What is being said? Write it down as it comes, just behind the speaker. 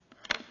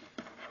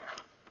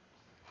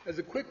As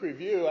a quick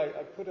review, I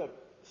put a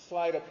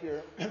slide up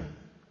here,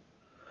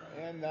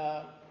 and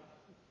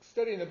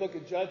studying the book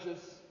of Judges,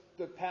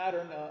 the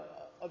pattern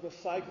of the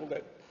cycle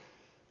that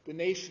the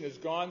nation has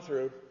gone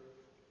through.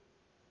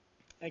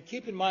 And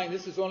keep in mind,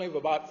 this is only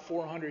about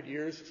 400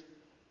 years.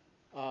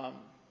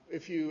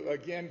 If you,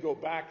 again, go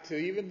back to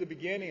even the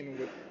beginning,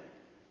 with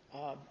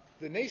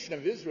the nation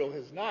of Israel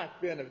has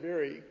not been a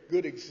very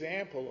good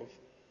example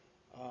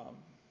of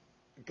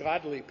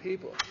godly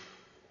people.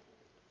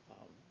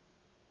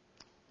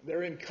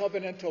 They're in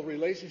covenantal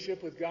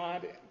relationship with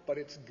God, but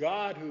it's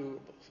God who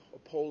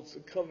upholds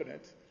the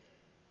covenant.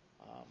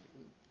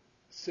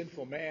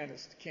 Sinful man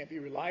can't be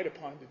relied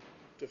upon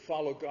to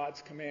follow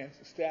God's commands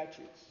and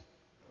statutes.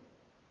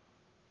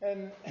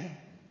 And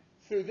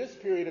through this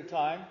period of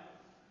time,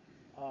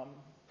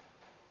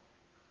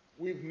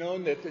 we've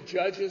known that the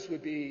judges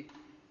would be,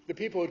 the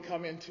people would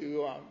come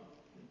into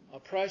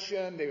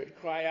oppression, they would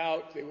cry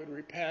out, they would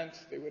repent,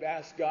 they would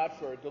ask God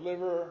for a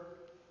deliverer,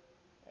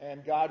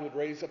 and God would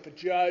raise up a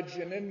judge.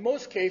 And in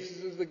most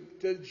cases,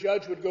 the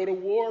judge would go to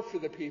war for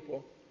the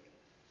people,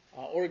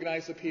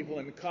 organize the people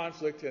in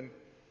conflict, and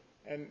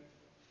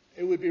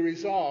it would be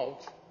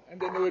resolved.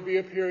 And then there would be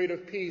a period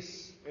of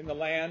peace in the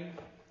land,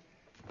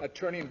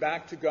 turning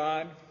back to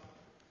God,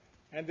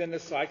 and then the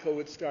cycle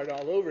would start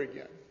all over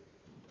again.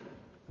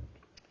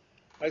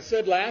 I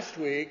said last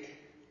week,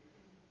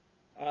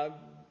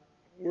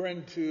 we're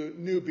into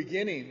new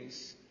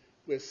beginnings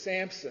with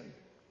Sampson,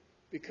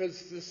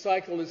 because this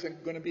cycle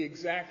isn't going to be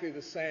exactly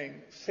the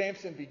same.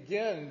 Sampson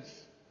begins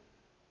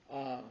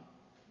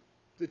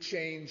the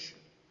change,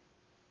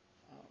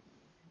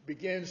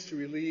 begins to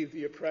relieve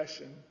the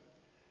oppression,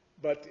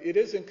 but it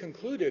isn't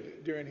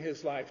concluded during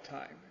his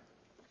lifetime.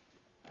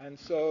 And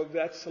so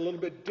that's a little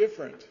bit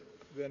different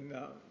than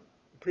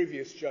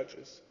previous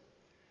judges.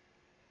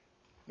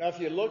 Now,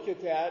 if you look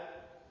at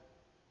that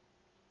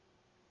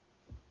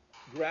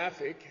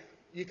graphic,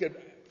 you could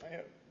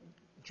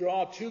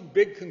draw two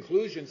big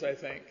conclusions, I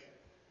think.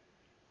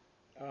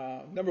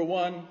 Number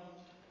one,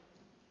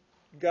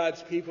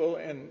 God's people,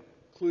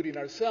 including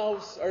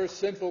ourselves, are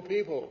sinful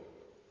people.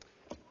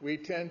 We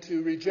tend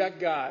to reject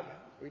God.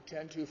 We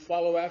tend to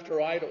follow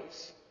after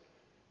idols.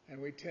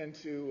 And we tend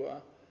to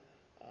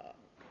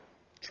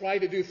try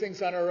to do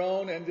things on our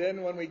own, and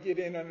then when we get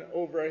in and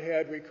over our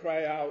head, we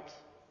cry out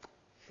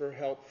for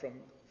help from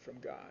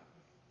God.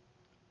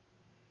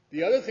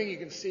 The other thing you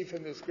can see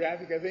from this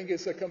graphic, I think,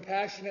 is a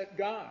compassionate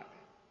God,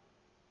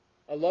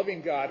 a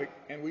loving God.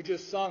 And we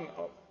just sung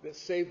that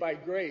saved by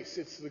grace.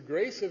 It's the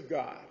grace of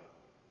God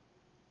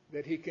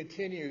that he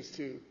continues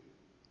to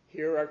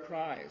hear our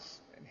cries,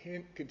 and he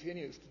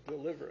continues to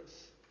deliver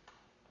us.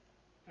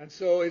 And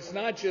so it's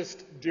not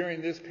just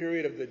during this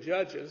period of the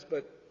judges,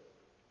 but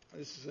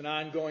this is an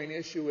ongoing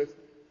issue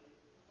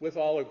with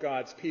all of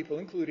God's people,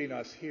 including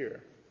us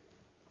here.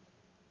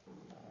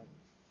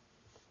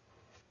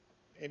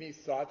 Any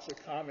thoughts or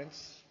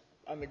comments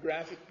on the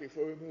graphic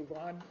before we move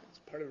on? It's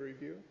part of a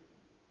review.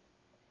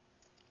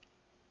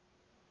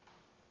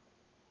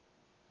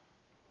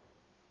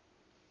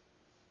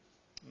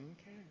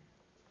 Okay.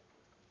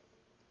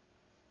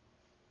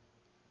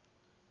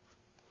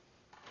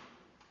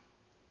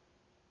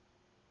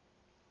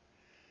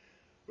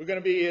 We're going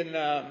to be in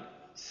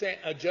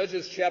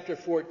Judges chapter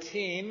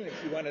 14,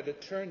 if you wanted to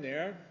turn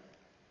there.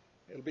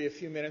 It'll be a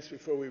few minutes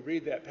before we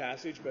read that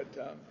passage, but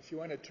if you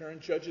want to turn,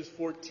 Judges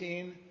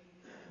 14,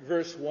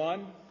 verse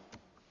 1.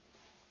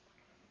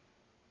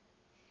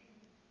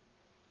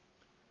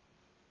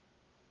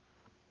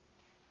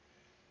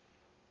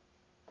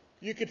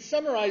 You could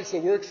summarize the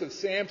works of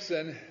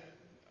Sampson,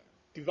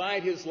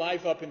 divide his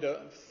life up into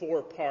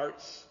 4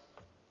 parts.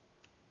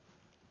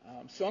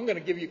 So I'm going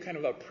to give you kind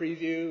of a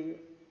preview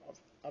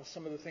of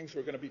some of the things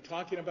we're going to be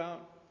talking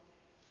about,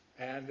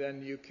 and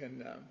then you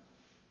can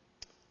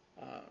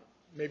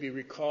maybe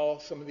recall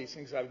some of these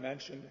things I've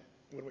mentioned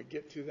when we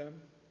get to them.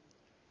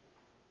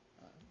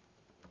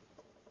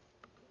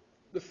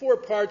 The 4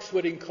 parts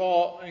would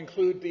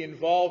include the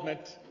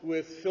involvement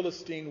with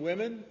Philistine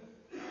women.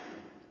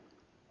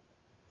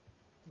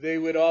 They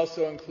would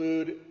also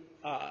include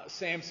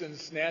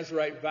Samson's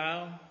Nazirite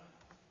vow.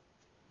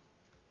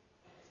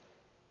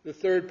 The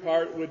 3rd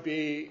part would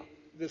be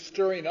the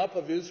stirring up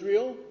of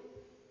Israel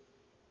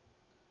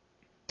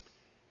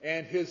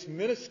and his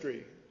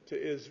ministry to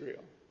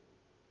Israel.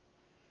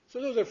 So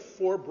those are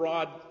 4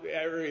 broad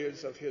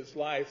areas of his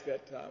life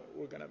that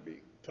we're going to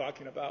be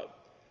talking about.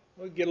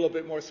 We'll get a little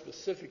bit more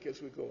specific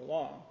as we go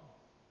along.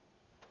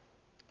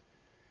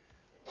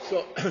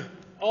 So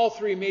all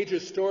 3 major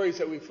stories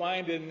that we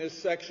find in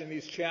this section,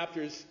 these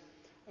chapters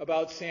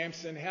about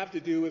Samson, have to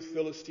do with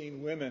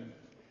Philistine women.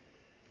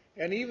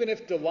 And even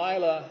if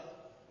Delilah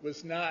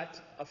was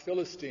not a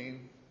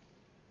Philistine,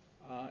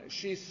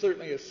 she's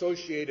certainly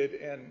associated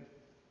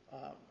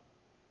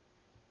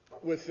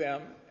with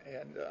them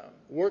and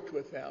worked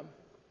with them.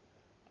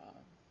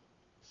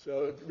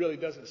 So it really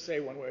doesn't say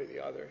one way or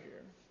the other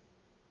here.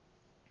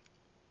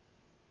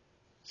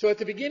 So at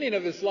the beginning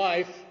of his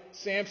life,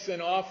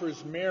 Samson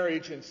offers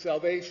marriage and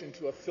salvation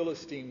to a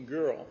Philistine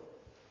girl.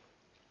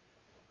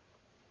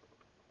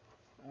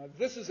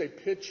 This is a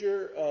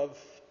picture of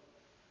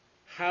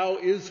how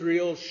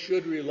Israel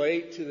should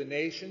relate to the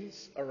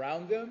nations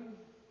around them.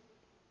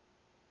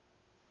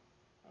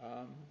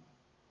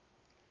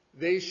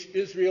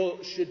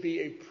 Israel should be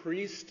a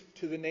priest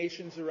to the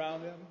nations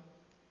around them.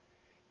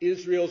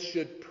 Israel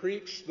should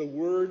preach the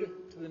word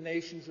to the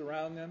nations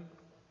around them.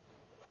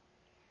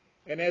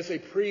 And as a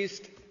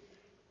priest,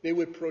 they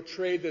would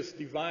portray this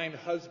divine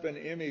husband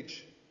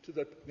image to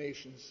the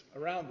nations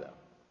around them.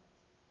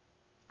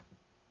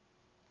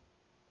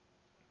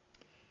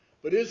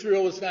 But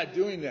Israel was not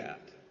doing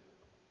that.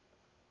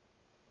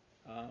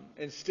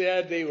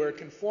 Instead, they were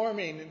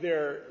conforming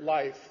their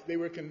life. They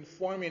were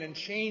conforming and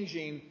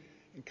changing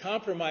and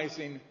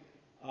compromising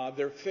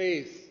their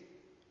faith,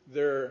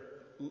 their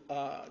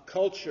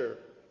culture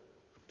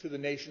to the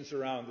nations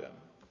around them.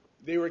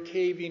 They were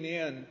caving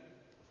in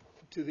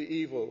to the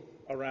evil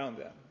around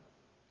them.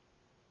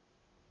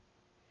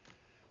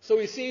 So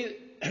we see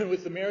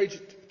with the marriage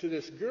to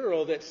this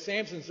girl that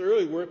Samson's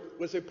early work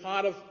was a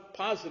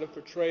positive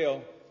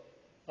portrayal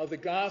of the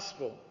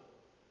gospel.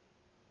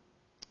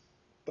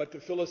 But the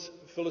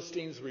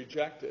Philistines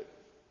reject it.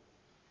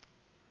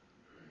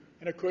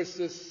 And of course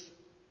this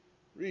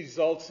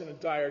results in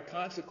dire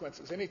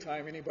consequences.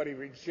 Anytime anybody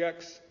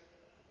rejects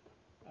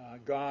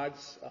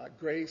God's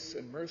grace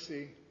and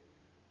mercy,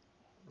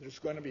 there's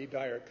going to be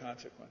dire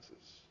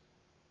consequences.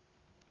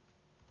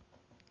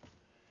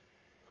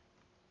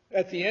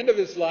 At the end of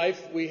his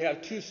life, we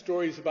have two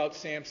stories about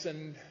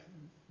Samson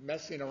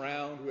messing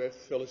around with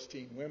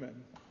Philistine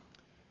women.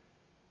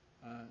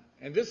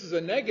 And this is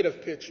a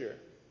negative picture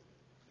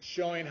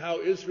showing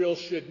how Israel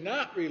should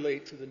not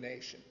relate to the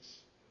nations.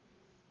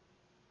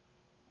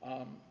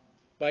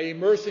 By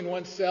immersing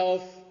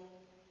oneself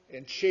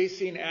and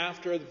chasing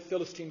after the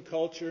Philistine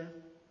culture,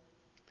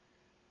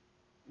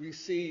 we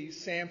see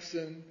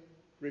Samson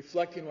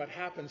reflecting what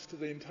happens to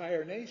the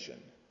entire nation.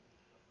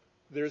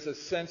 There's a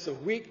sense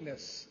of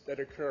weakness that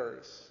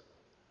occurs,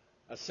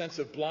 a sense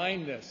of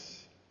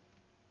blindness,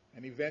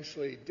 and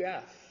eventually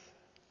death,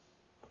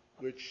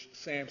 which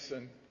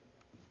Samson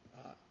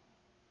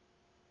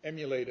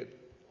emulated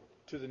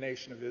to the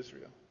nation of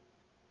Israel.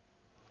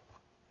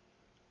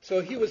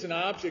 So he was an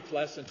object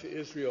lesson to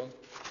Israel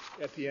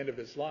at the end of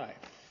his life.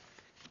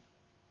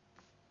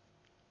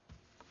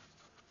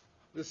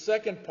 The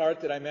second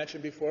part that I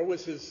mentioned before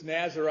was his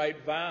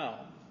Nazirite vow.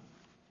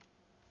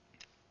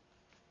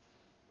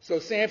 So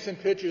Samson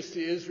pictures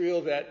to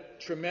Israel that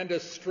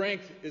tremendous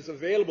strength is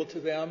available to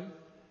them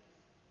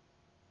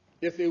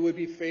if they would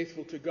be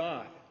faithful to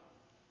God,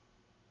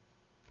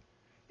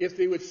 if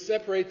they would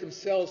separate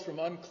themselves from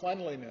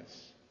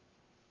uncleanliness.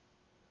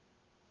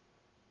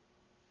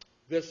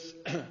 This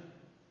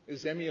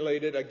is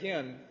emulated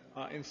again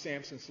in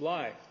Samson's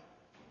life.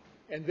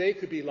 And they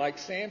could be like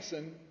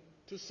Samson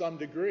to some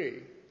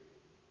degree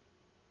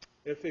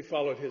if they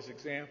followed his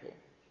example.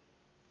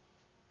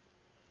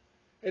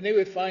 And they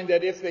would find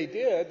that if they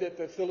did, that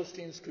the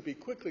Philistines could be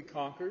quickly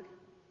conquered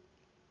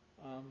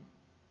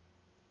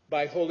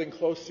by holding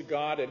close to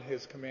God and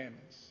his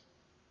commandments.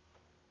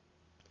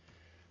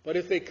 But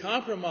if they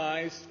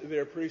compromised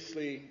their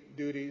priestly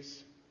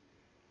duties,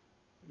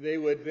 they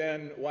would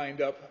then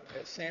wind up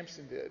as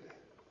Samson did,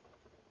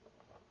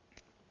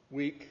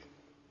 weak,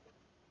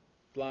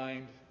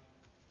 blind,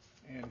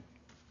 and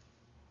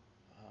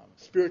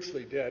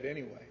spiritually dead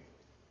anyway.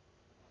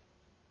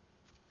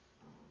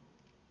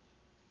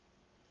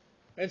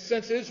 And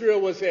since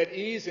Israel was at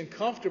ease and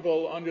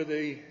comfortable under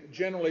the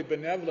generally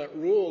benevolent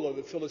rule of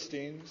the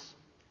Philistines,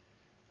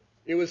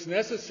 it was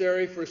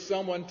necessary for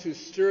someone to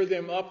stir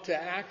them up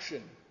to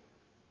action.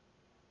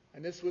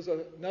 And this was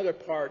another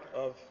part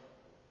of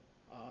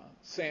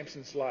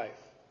Samson's life.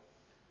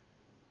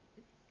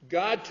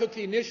 God took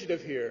the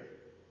initiative here.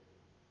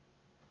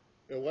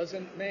 It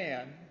wasn't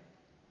man.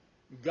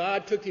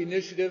 God took the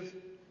initiative.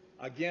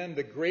 Again,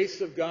 the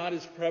grace of God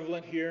is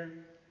prevalent here.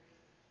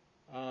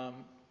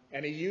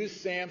 And he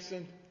used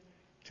Samson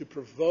to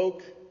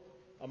provoke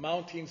a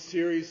mounting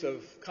series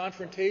of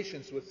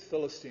confrontations with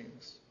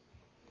Philistines.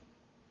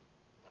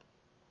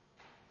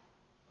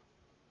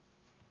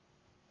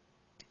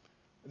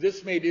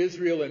 This made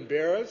Israel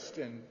embarrassed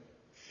and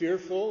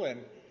fearful,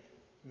 and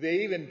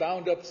they even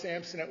bound up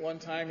Samson at one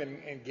time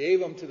and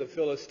gave him to the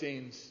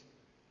Philistines.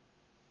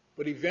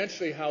 But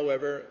eventually,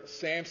 however,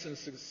 Samson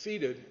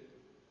succeeded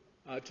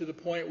to the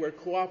point where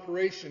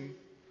cooperation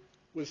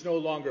was no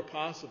longer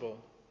possible,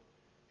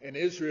 and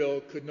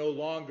Israel could no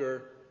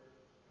longer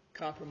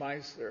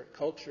compromise their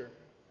culture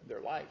and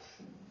their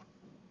life.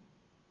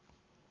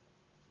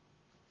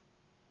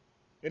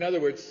 In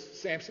other words,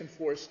 Samson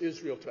forced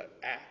Israel to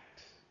act.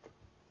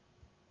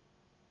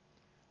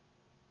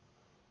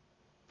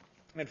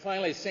 And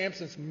finally,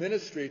 Samson's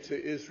ministry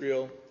to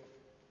Israel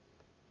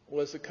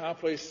was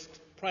accomplished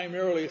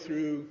primarily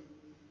through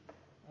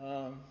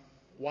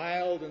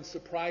wild and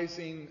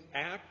surprising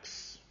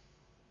acts.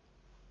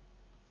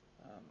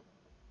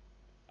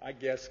 I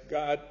guess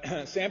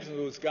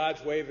Samson was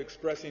God's way of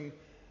expressing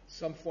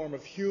some form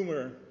of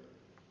humor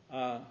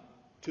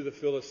to the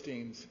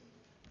Philistines.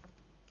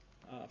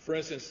 For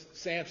instance,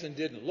 Sampson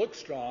didn't look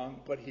strong,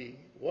 but he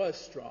was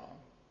strong.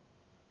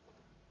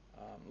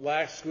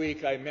 Last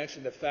week I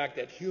mentioned the fact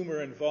that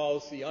humor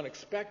involves the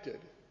unexpected.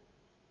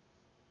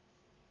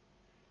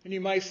 And you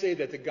might say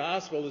that the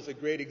gospel is a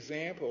great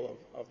example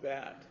of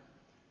that.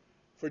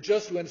 For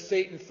just when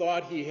Satan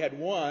thought he had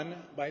won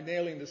by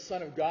nailing the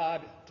Son of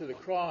God to the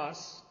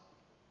cross,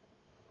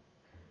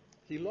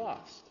 he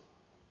lost.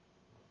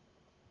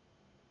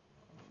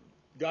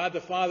 God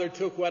the Father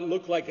took what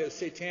looked like a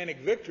satanic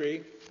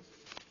victory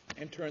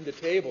and turned the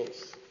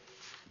tables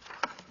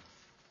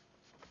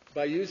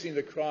by using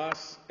the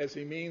cross as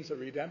a means of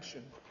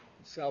redemption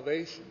and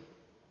salvation.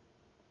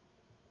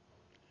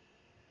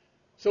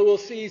 So we'll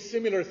see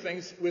similar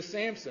things with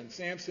Samson.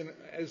 Samson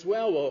as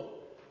well will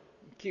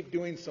keep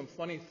doing some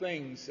funny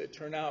things that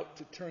turn out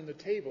to turn the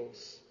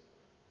tables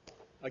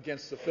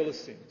against the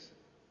Philistines.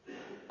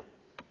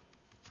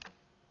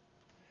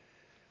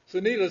 So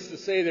needless to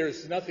say,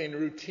 there's nothing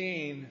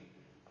routine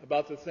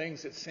about the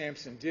things that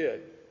Samson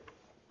did.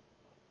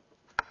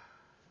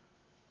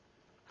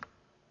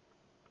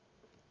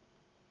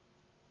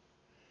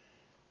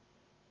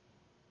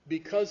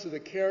 Because of the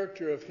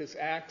character of his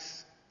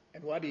acts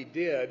and what he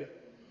did,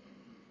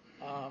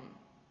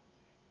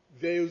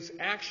 those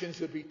actions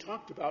would be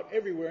talked about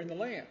everywhere in the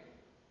land.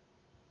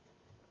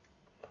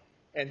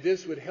 And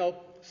this would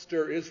help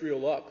stir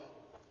Israel up,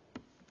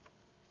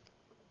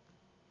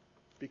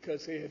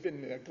 because they had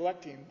been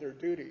neglecting their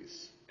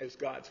duties as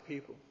God's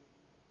people.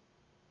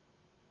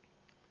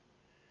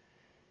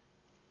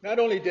 Not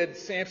only did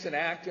Samson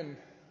act in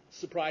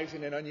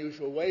surprising and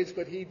unusual ways,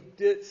 but he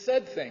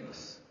said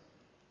things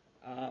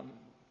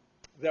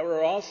that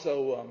were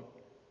also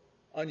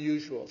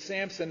unusual.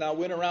 Samson now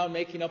went around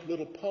making up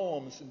little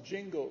poems and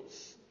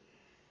jingles.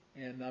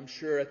 And I'm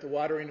sure at the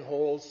watering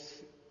holes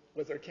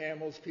with their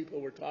camels,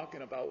 people were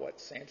talking about what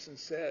Samson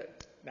said,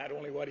 not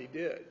only what he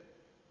did.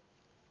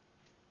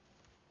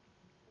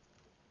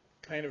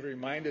 Kind of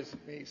reminded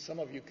me, some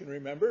of you can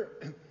remember,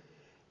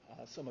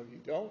 some of you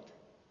don't.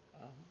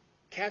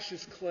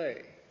 Cassius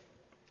Clay,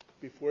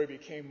 before he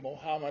became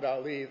Muhammad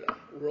Ali,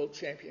 the world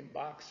champion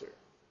boxer,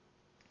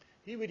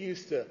 he would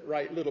used to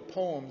write little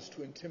poems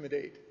to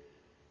intimidate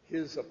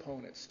his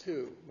opponents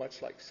too,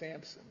 much like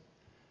Samson.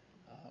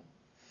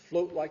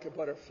 Float like a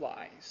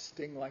butterfly,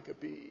 sting like a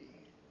bee.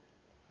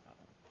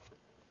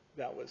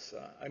 That was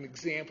an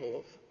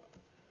example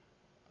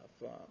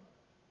of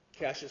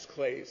Cassius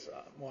Clay's,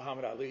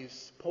 Muhammad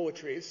Ali's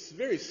poetry. It's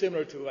very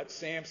similar to what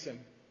Samson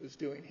was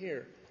doing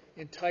here,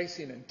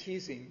 enticing and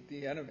teasing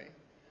the enemy.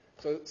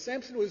 So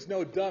Samson was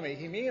no dummy.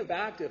 He may have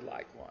acted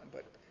like one,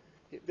 but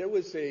there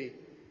was a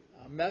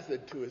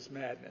method to his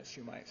madness,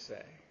 you might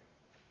say.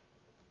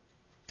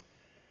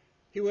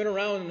 He went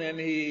around and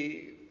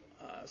he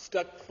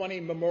stuck funny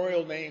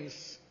memorial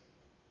names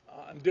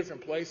on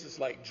different places,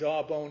 like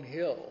Jawbone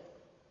Hill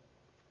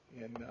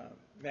in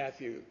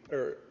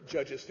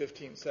Judges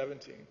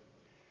 15:17,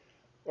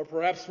 or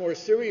perhaps more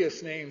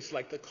serious names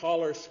like the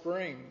Collar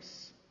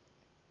Springs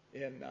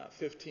in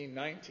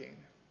 15:19.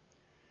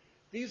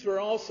 These were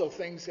also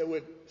things that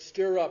would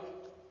stir up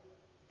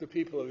the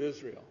people of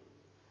Israel.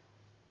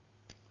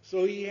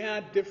 So he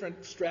had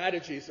different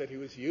strategies that he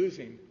was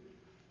using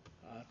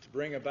to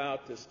bring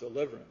about this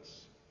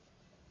deliverance.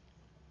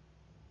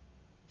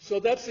 So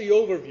that's the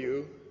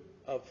overview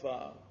of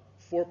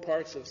 4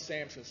 parts of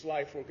Samson's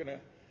life. We're going to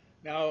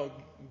now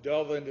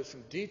delve into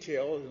some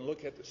detail and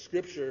look at the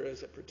scripture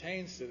as it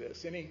pertains to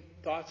this. Any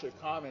thoughts or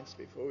comments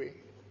before we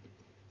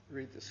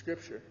read the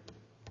scripture?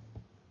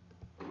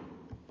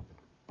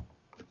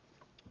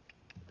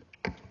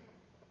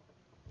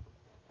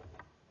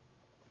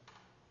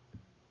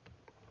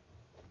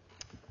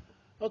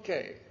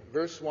 Okay,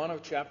 verse 1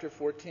 of chapter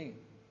 14.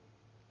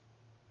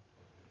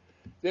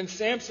 Then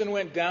Samson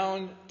went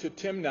down to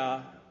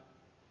Timnah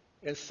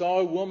and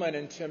saw a woman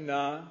in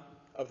Timnah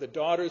of the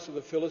daughters of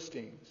the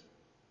Philistines.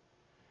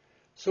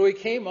 So he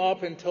came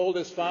up and told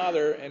his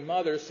father and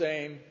mother,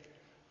 saying,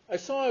 I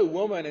saw a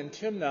woman in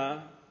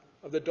Timnah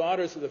of the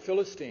daughters of the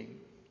Philistines.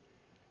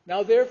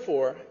 Now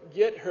therefore,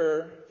 get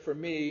her for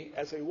me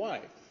as a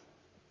wife.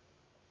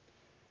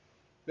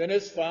 Then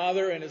his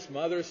father and his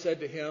mother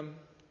said to him,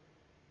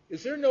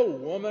 Is there no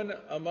woman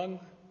among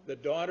the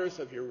daughters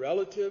of your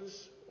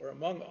relatives or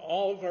among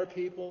all of our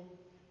people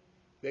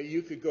that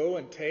you could go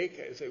and take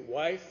as a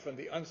wife from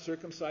the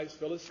uncircumcised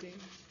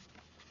Philistines?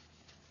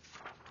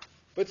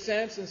 But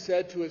Samson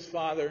said to his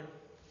father,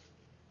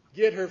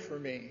 Get her for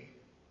me,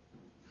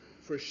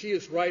 for she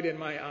is right in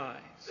my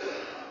eyes.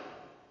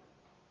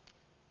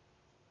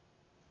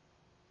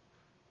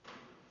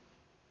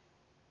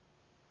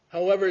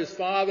 However, his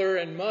father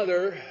and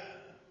mother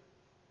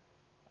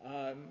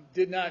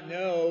did not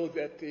know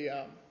that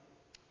the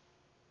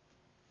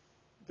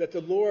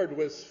Lord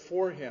was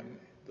for him,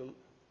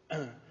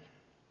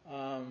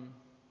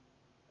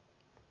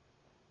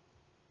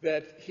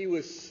 that he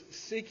was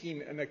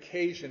seeking an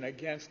occasion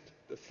against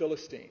the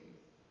Philistine.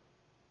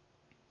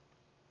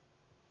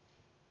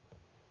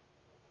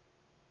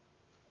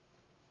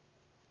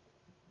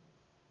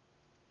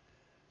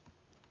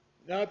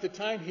 Now, at the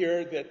time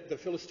here that the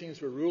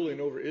Philistines were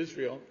ruling over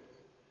Israel,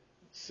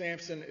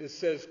 Sampson, it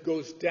says,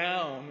 goes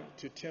down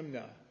to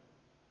Timnah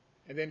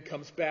and then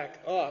comes back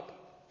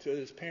up to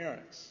his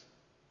parents.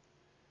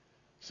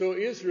 So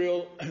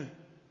Israel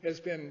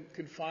has been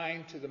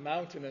confined to the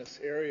mountainous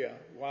area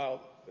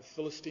while the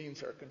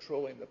Philistines are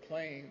controlling the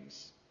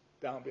plains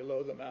down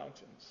below the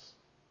mountains.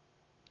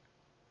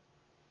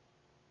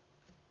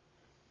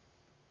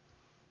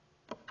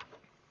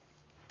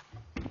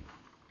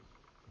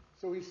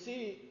 So we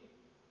see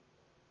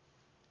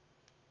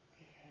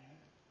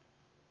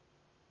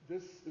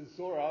this is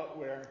Zorah,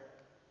 where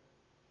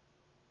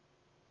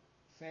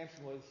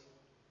Sampson was,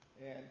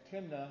 and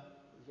Timnah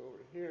is over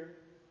here.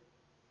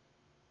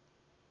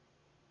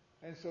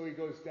 And so he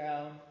goes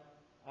down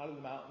out of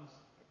the mountains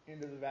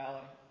into the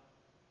valley.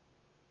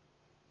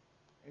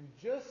 And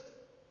just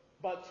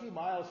about 2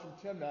 miles from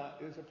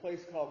Timnah is a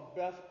place called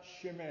Beth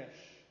Shemesh.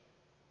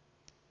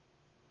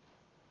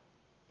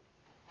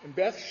 And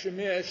Beth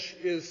Shemesh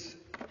is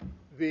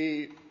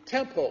the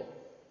temple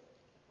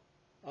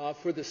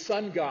for the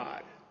sun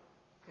god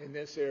in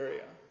this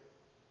area.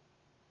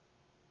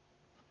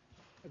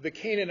 The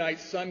Canaanite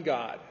sun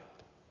god.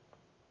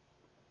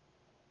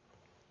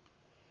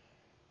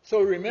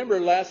 So remember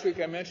last week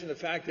I mentioned the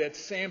fact that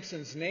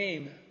Samson's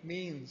name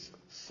means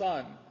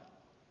son,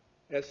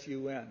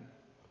 S-U-N.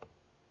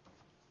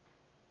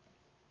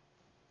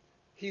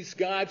 He's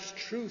God's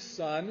true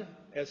son,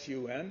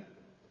 S-U-N,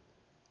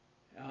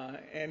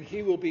 and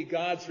he will be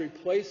God's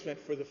replacement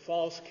for the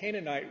false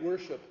Canaanite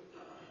worship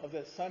of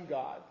the sun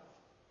god,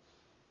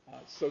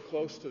 so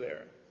close to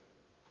there.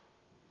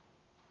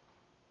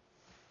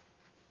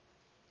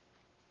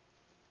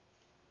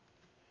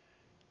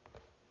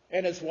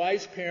 And as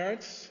wise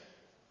parents,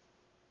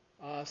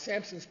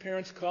 Samson's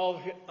parents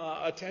call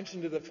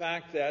attention to the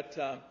fact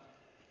that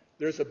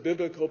there's a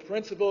biblical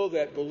principle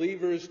that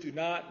believers do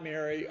not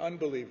marry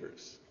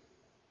unbelievers.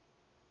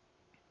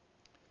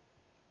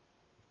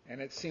 And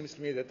it seems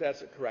to me that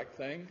that's a correct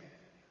thing.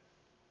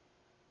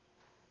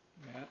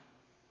 Matt?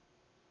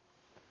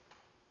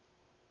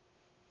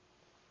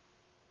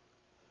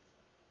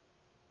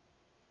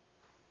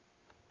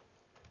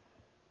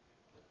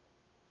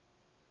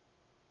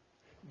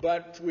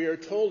 But we are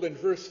told in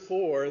verse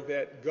 4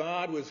 that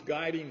God was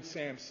guiding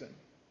Samson.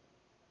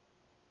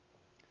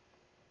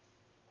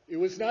 It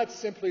was not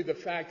simply the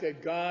fact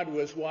that God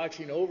was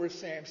watching over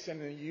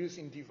Samson and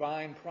using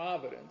divine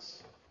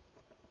providence,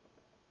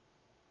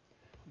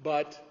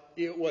 but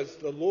it was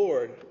the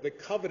Lord, the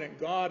covenant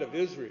God of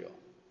Israel,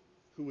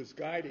 who was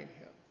guiding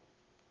him.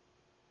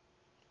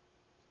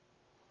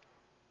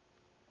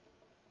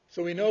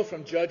 So we know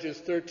from Judges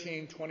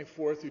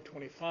 13:24 through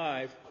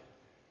 25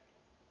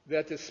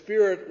 that the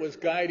Spirit was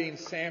guiding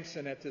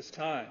Samson at this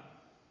time.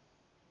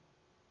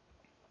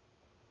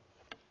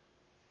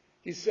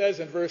 He says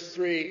in verse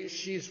 3,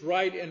 she's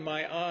right in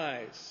my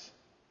eyes.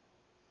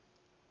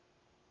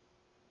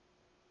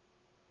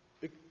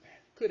 It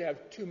could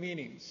have two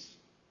meanings.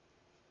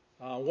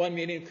 One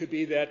meaning could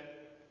be that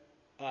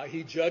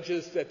he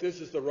judges that this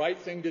is the right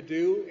thing to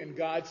do in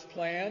God's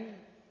plan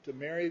to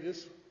marry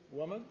this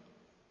woman.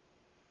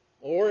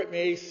 Or it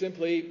may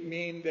simply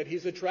mean that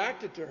he's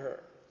attracted to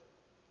her.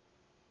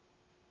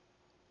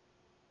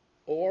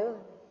 Or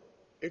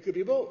it could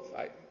be both,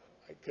 I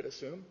could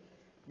assume.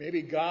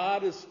 Maybe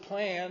God has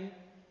planned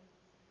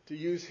to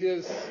use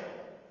his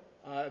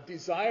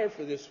desire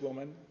for this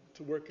woman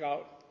to work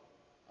out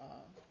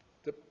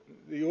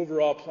the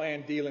overall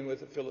plan dealing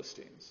with the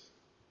Philistines.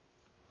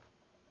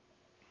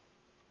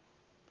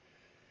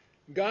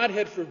 God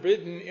had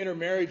forbidden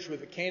intermarriage with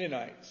the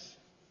Canaanites.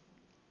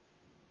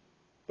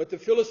 But the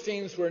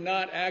Philistines were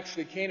not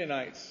actually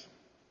Canaanites.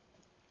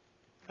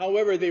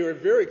 However, they were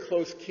very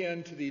close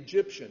kin to the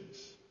Egyptians.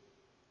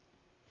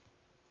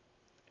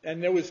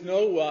 And there was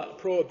no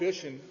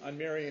prohibition on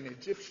marrying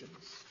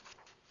Egyptians.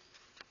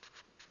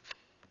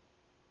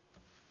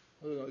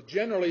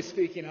 Generally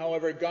speaking,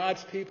 however,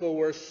 God's people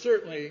were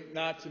certainly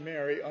not to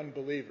marry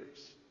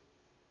unbelievers.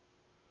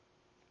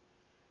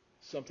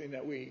 Something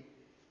that we,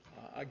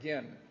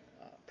 again,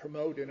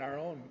 promote in our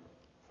own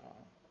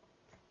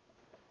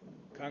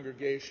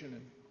congregation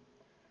and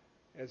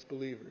as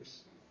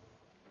believers.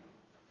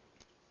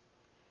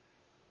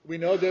 We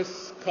know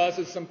this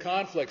causes some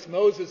conflicts.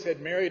 Moses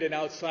had married an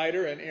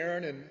outsider, and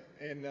Aaron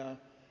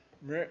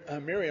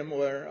and Miriam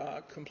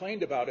were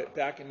complained about it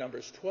back in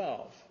Numbers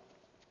 12.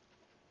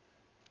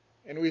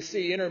 And we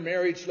see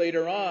intermarriage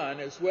later on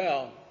as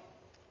well.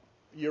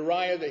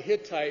 Uriah the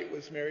Hittite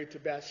was married to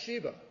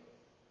Bathsheba.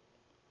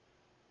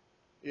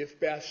 If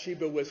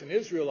Bathsheba was an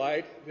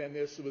Israelite, then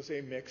this was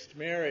a mixed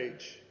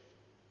marriage,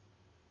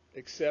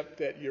 except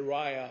that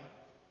Uriah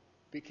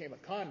became a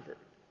convert.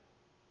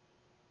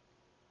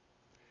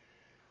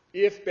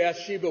 If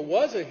Bathsheba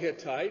was a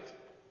Hittite,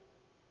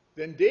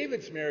 then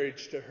David's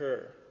marriage to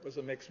her was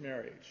a mixed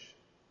marriage,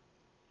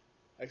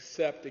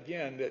 except,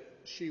 again, that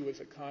she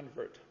was a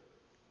convert.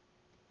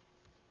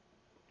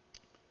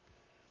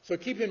 So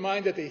keep in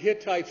mind that the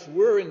Hittites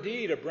were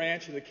indeed a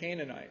branch of the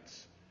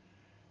Canaanites.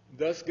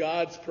 Thus,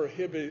 God's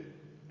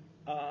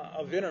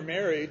of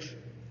intermarriage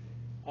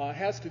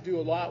has to do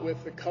a lot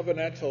with the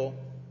covenantal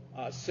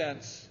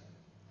sense.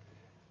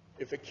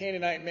 If a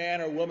Canaanite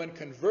man or woman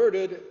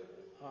converted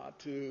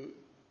to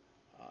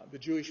the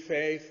Jewish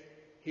faith,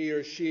 he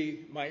or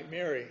she might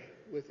marry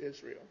with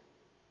Israel.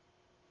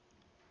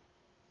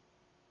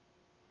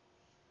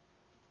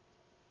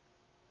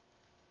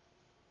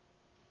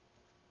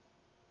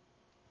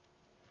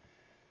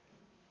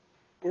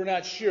 We're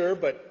not sure,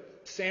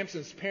 but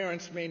Samson's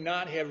parents may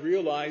not have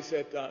realized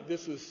that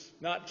this was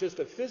not just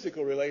a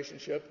physical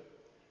relationship,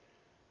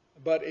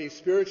 but a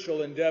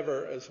spiritual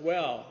endeavor as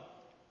well,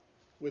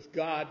 with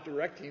God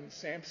directing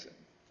Samson.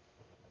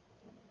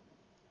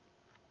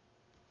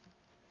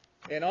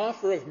 An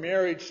offer of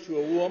marriage to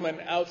a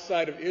woman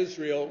outside of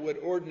Israel would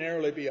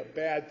ordinarily be a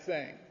bad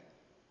thing.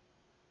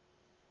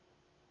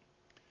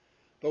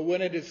 But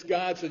when it is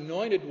God's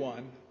anointed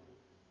one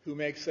who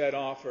makes that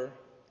offer,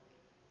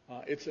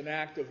 it's an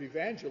act of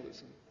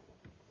evangelism.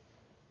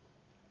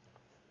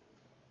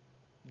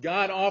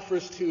 God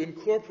offers to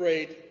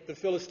incorporate the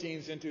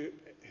Philistines into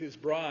his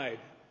bride,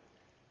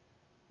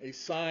 a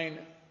sign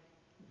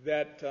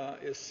that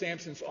is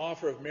Samson's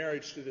offer of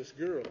marriage to this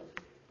girl.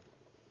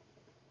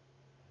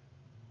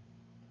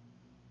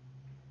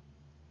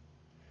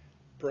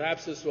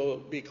 Perhaps this will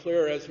be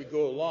clearer as we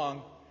go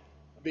along,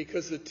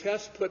 because the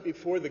test put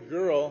before the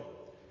girl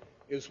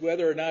is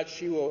whether or not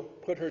she will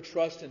put her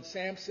trust in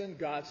Samson,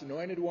 God's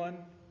anointed one,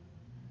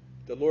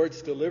 the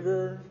Lord's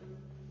deliverer,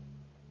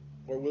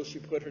 or will she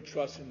put her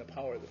trust in the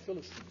power of the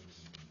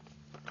Philistines?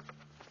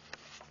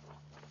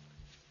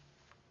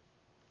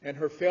 And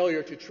her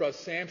failure to trust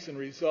Samson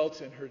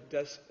results in her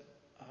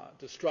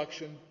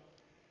destruction.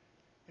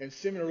 And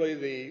similarly,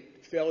 the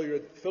failure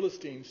of the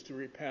Philistines to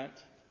repent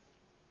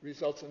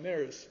results in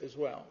theirs as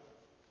well.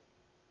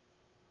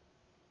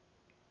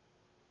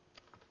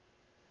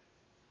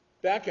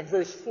 Back in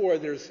verse 4,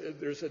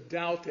 there's a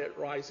doubt that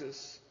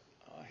rises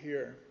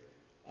here,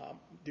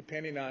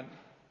 depending on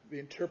the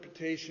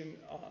interpretation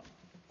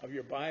of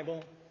your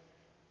Bible.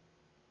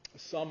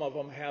 Some of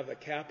them have a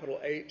capital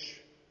H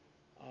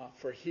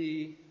for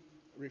he,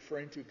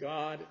 referring to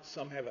God.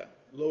 Some have a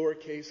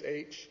lowercase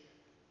h,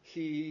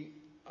 he,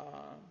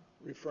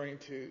 referring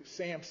to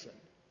Samson.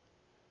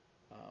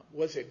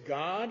 Was it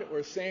God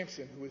or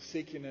Samson who was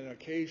seeking an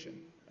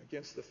occasion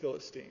against the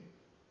Philistine?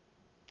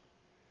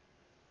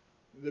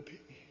 The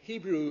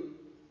Hebrew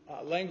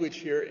language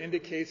here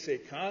indicates a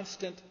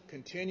constant,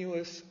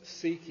 continuous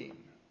seeking.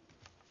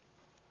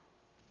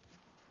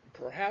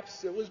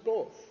 Perhaps it was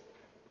both.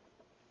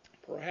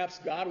 Perhaps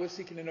God was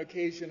seeking an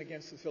occasion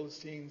against the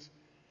Philistines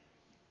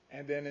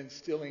and then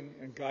instilling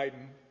and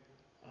guiding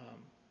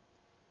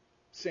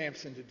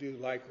Samson to do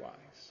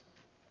likewise.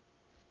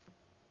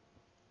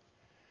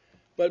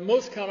 But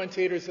most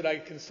commentators that I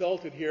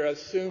consulted here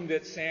assume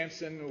that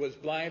Samson was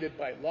blinded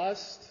by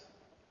lust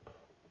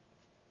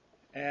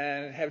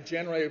and have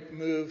generally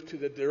moved to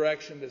the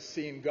direction of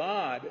seeing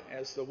God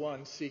as the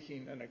one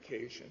seeking an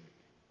occasion.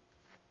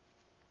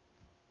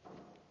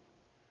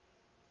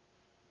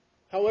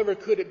 However,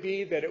 could it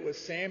be that it was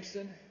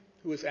Samson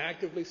who was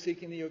actively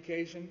seeking the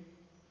occasion?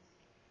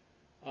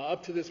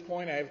 Up to this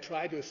point, I have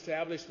tried to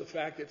establish the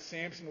fact that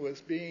Samson was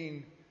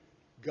being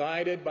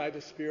guided by the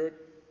Spirit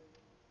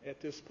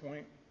at this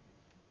point.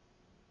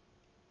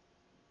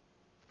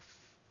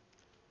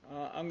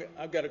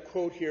 I've got a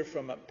quote here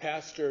from a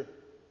pastor,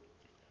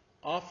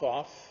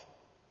 Off,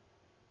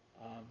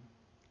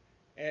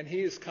 and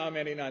he is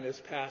commenting on this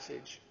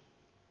passage.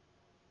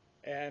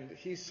 And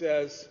he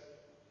says,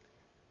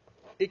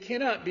 "It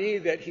cannot be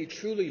that he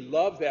truly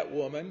loved that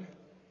woman,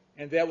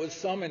 and that what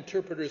some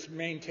interpreters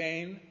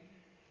maintain,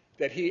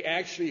 that he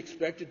actually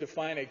expected to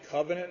find a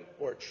covenant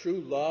or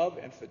true love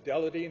and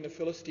fidelity in the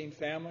Philistine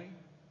family.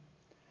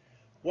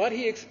 What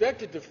he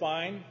expected to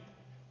find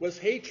was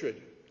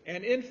hatred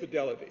and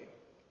infidelity,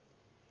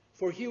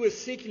 for he was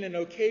seeking an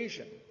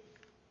occasion.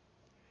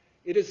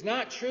 It is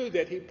not true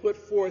that he put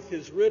forth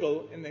his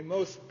riddle in the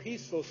most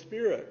peaceful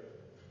spirit,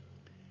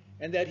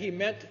 and that he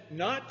meant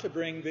not to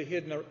bring the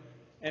hidden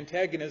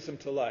antagonism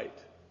to light.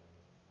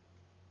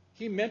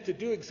 He meant to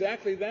do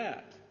exactly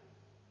that,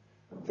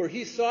 for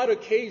he sought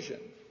occasion.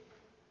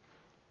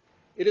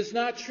 It is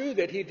not true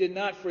that he did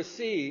not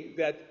foresee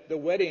that the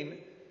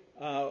wedding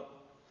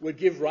would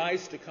give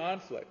rise to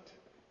conflict.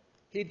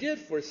 He did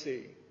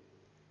foresee.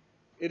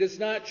 It is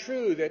not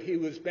true that he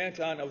was bent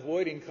on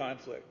avoiding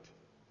conflict.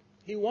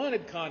 He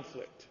wanted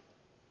conflict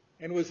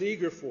and was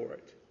eager for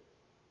it.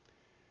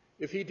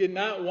 If he did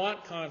not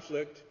want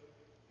conflict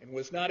and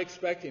was not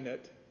expecting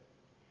it,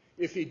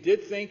 if he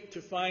did think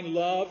to find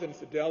love and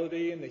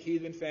fidelity in the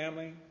heathen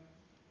family,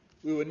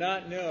 we would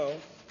not know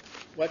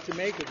what to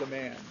make of the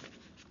man.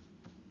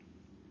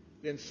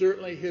 Then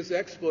certainly his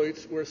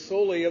exploits were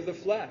solely of the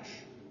flesh.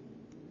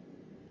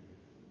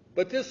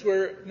 But they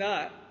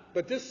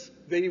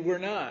were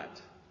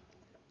not.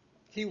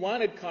 He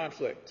wanted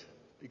conflict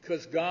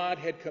because God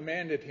had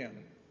commanded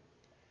him,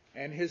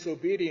 and his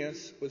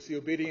obedience was the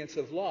obedience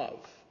of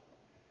love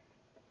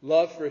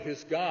for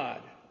his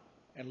God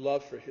and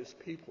love for his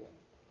people."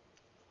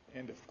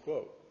 End of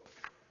quote.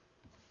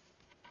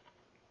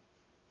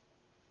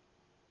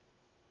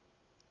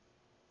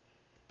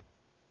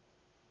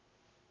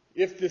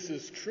 If this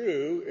is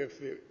true,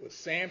 if it was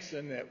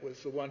Sampson that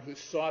was the one who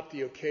sought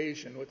the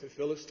occasion with the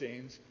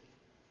Philistines,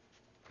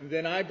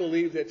 then I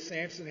believe that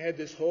Sampson had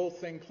this whole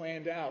thing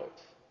planned out.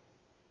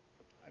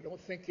 I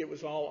don't think it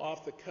was all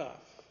off the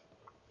cuff.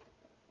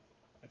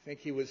 I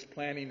think he was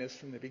planning this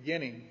from the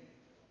beginning.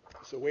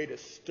 It's a way to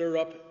stir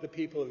up the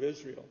people of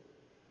Israel.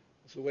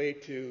 It's a way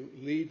to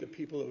lead the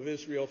people of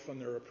Israel from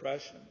their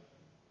oppression.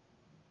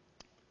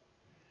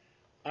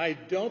 I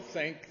don't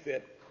think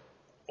that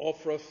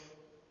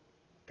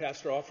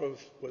Pastor Offroth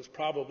was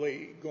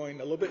probably going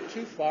a little bit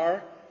too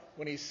far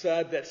when he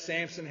said that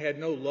Samson had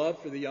no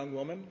love for the young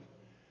woman.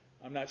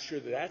 I'm not sure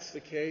that that's the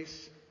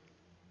case.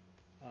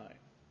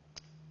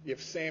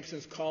 If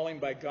Samson's calling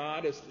by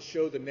God is to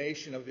show the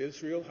nation of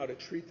Israel how to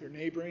treat their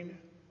neighboring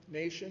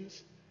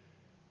nations,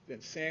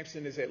 then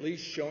Samson is at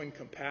least showing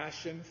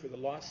compassion for the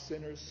lost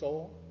sinner's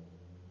soul.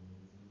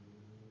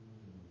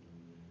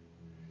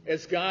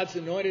 As God's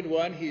anointed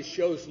one, he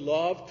shows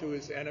love to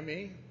his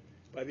enemy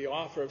by the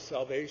offer of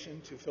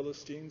salvation to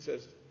Philistines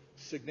as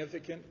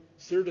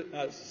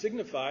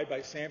signified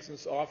by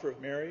Samson's offer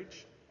of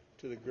marriage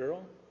to the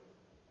girl.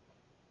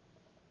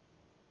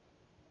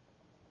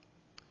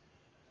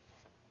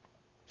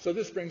 So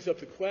this brings up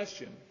the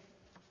question,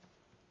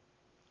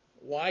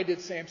 why did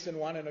Samson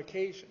want an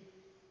occasion?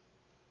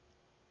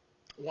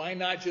 Why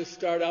not just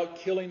start out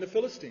killing the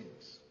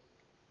Philistines?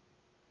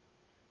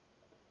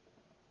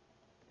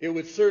 It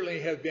would certainly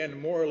have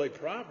been morally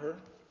proper,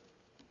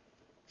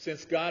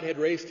 since God had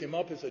raised him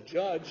up as a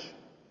judge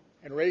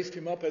and raised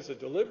him up as a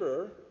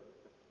deliverer,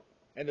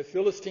 and the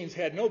Philistines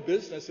had no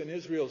business in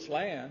Israel's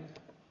land.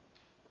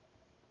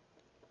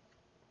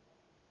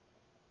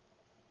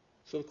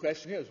 So the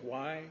question is,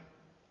 why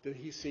did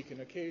he seek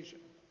an occasion?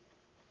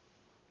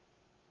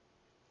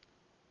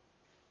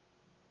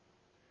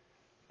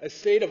 A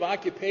state of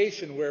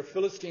occupation where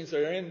Philistines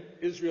are in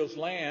Israel's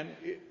land,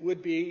 it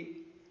would be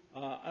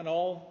an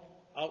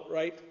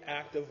all-outright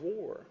act of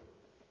war.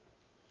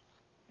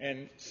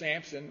 And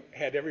Samson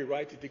had every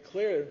right to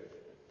declare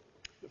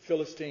the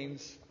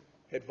Philistines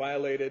had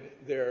violated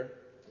their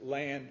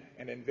land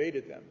and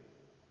invaded them.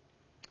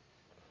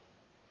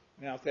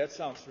 Now, if that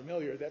sounds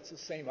familiar, that's the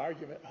same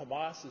argument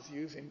Hamas is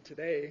using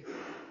today,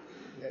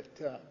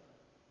 that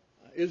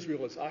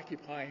Israel is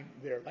occupying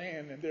their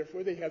land, and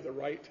therefore they have the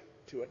right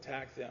to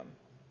attack them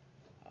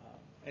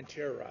and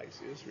terrorize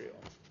Israel.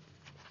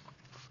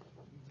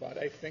 But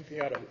I think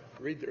they ought to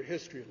read their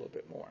history a little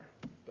bit more.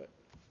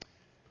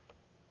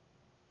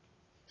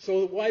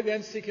 So why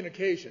then seek an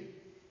occasion?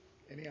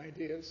 Any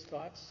ideas,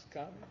 thoughts,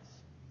 comments?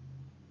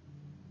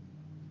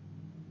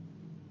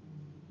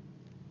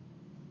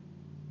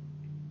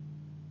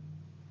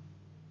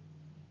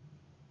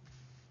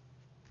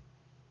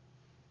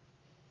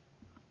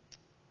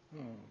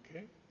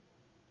 Okay.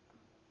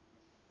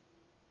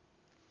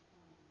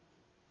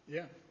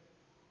 Yeah.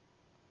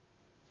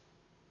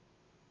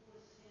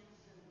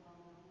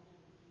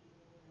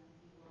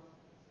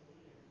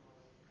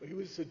 Well, he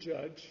was a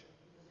judge.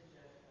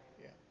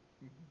 Yeah.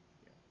 Mm-hmm.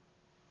 Yeah.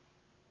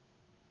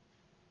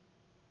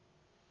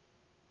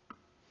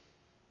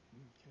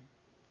 Okay.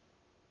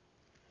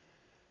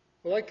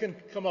 Well, I can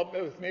come up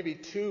with maybe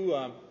two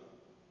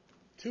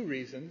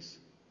reasons.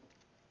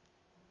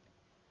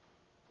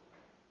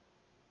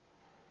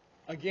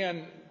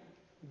 Again,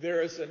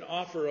 there is an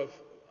offer of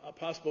a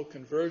possible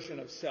conversion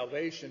of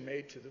salvation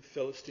made to the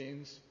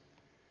Philistines.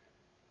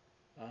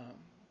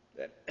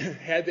 That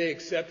had they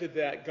accepted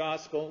that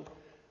gospel,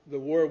 the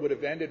war would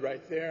have ended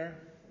right there.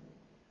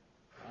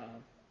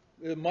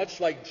 Much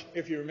like,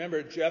 if you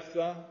remember,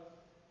 Jephthah,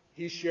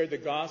 he shared the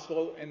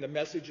gospel and the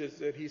messages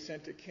that he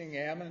sent to King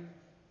Ammon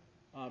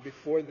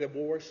before the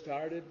war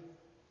started.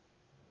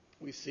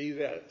 We see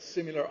that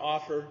similar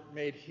offer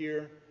made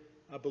here,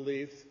 I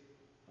believe,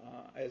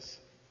 as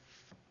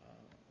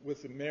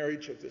with the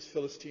marriage of this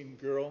Philistine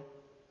girl.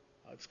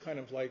 It's kind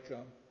of like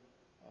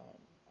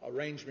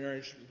arranged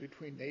marriage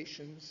between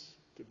nations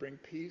to bring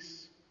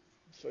peace.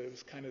 So it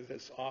was kind of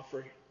this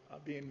offer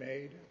being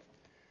made.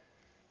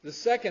 The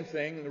second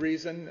thing, the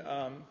reason,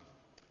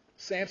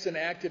 Samson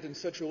acted in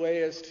such a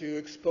way as to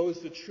expose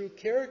the true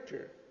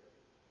character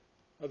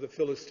of the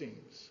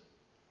Philistines.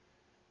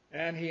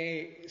 And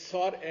he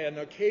sought an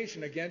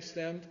occasion against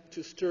them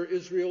to stir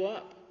Israel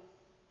up.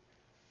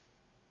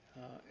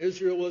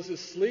 Israel was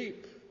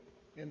asleep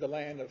in the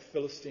land of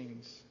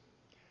Philistines.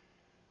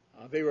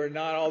 They were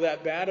not all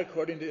that bad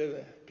according to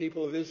the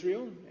people of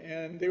Israel,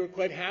 and they were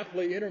quite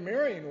happily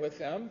intermarrying with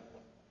them.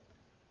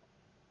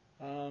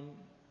 And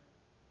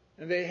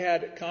they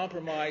had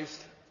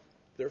compromised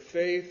their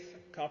faith,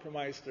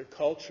 compromised their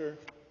culture,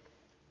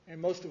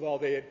 and most of all,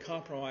 they had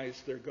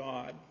compromised their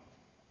God.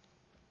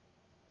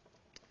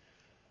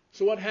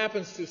 So what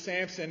happens to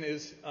Samson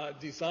is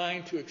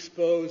designed to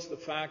expose the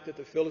fact that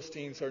the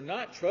Philistines are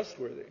not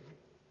trustworthy.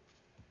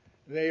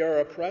 They are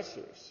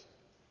oppressors.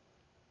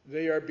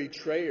 They are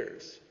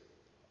betrayers.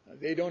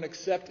 They don't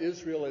accept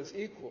Israel as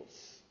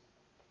equals.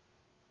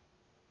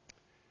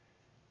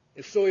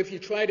 So if you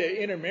try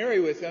to intermarry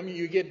with them,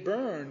 you get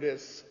burned,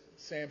 as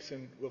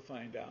Sampson will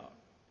find out.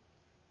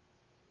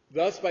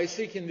 Thus, by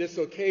seeking this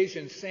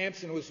occasion,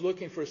 Sampson was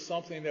looking for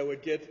something that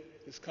would get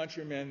his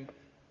countrymen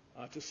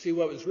to see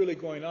what was really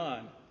going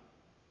on,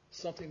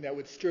 something that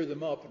would stir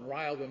them up and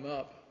rile them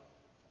up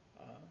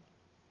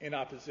in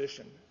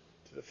opposition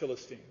to the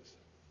Philistines.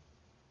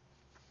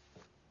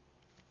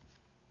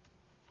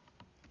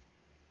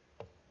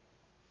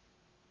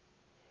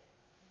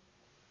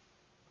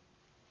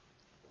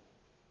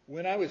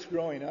 When I was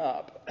growing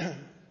up,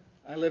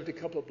 I lived a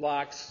couple of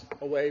blocks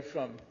away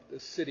from the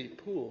city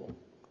pool.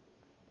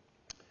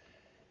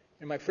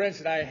 And my friends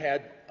and I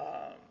had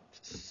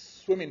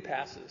swimming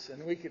passes,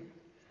 and we could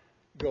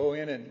go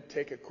in and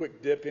take a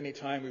quick dip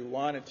anytime we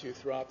wanted to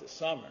throughout the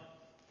summer.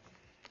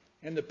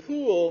 And the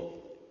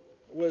pool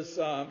was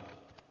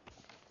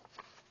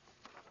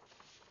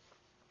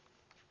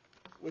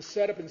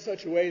set up in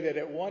such a way that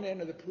at one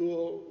end of the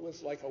pool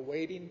was like a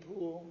wading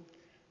pool.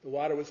 The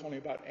water was only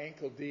about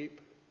ankle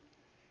deep.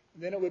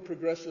 And then it would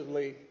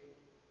progressively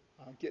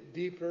get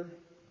deeper,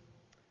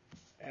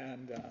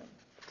 and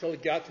until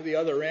it got to the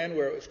other end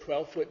where it was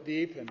 12 foot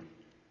deep and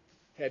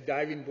had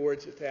diving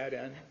boards at that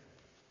end.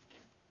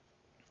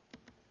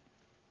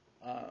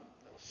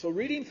 So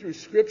reading through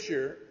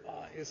Scripture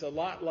is a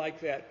lot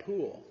like that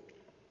pool.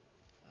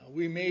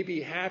 We may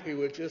be happy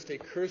with just a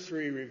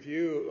cursory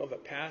review of a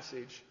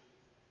passage,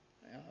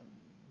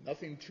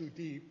 nothing too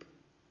deep.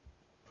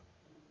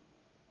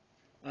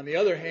 On the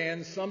other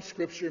hand, some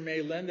Scripture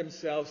may lend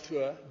themselves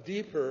to a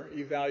deeper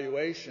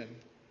evaluation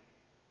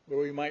where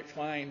we might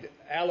find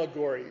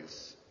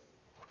allegories,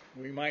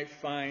 we might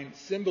find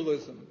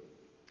symbolism,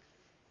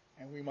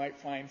 and we might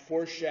find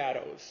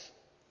foreshadows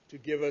to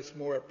give us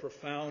more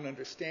profound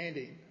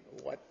understanding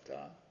of what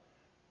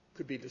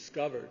could be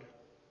discovered.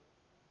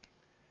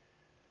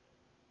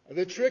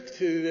 The trick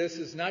to this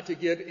is not to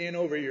get in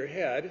over your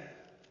head,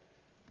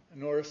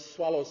 nor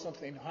swallow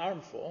something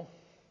harmful.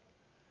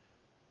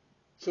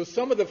 So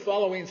some of the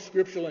following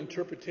scriptural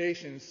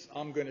interpretations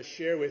I'm going to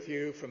share with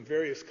you from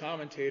various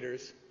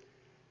commentators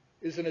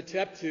is an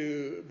attempt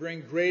to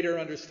bring greater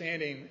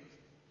understanding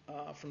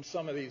from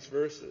some of these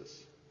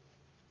verses.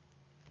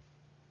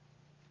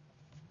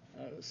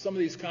 Some of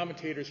these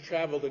commentators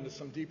traveled into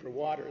some deeper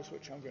waters,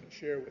 which I'm going to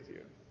share with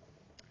you.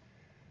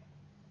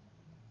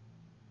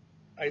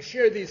 I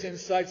share these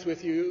insights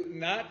with you,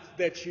 not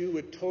that you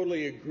would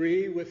totally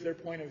agree with their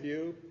point of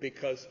view,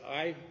 because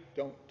I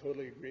don't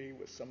totally agree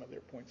with some of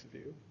their points of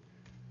view.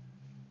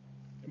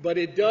 But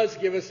it does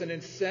give us an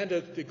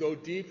incentive to go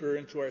deeper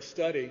into our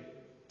study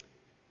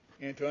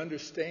and to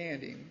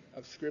understanding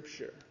of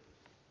Scripture.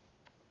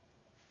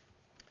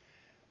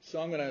 So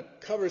I'm going to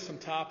cover some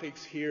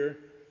topics here,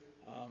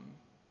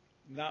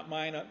 not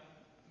mine.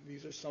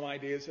 These are some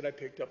ideas that I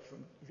picked up from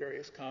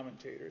various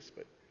commentators,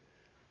 but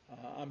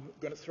I'm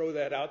going to throw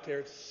that out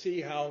there to see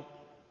how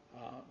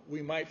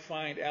we might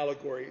find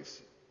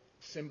allegories,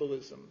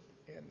 symbolism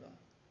in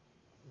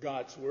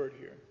God's Word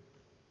here.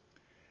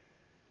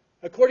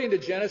 According to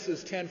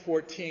Genesis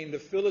 10:14, the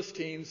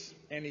Philistines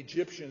and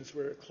Egyptians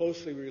were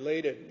closely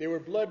related. They were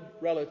blood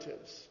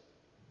relatives.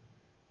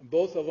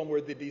 Both of them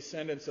were the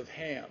descendants of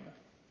Ham.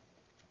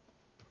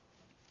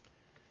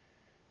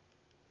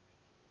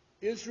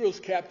 Israel's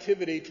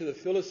captivity to the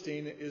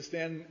Philistine is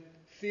then,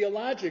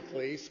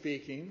 theologically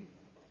speaking,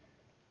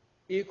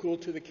 equal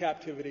to the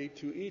captivity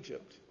to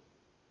Egypt.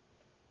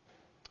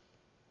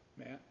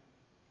 Matt?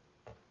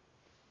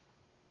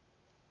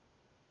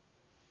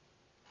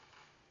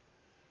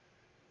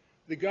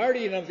 The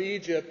guardian of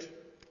Egypt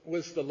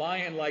was the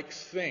lion-like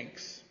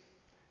Sphinx.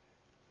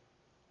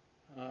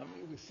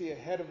 We see a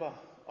head of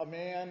a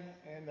man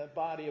and the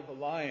body of a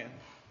lion.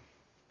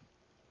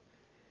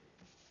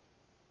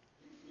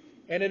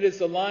 And it is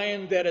the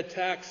lion that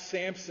attacks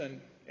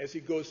Sampson as he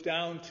goes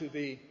down to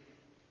the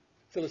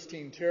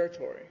Philistine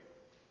territory.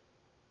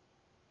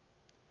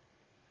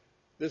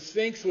 The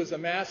Sphinx was a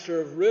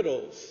master of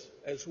riddles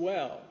as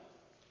well.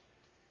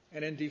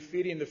 And in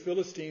defeating the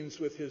Philistines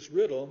with his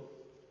riddle,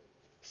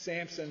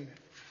 Sampson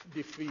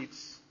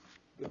defeats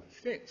the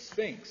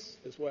Sphinx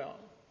as well.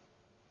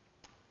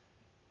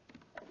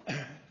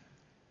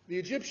 The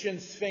Egyptian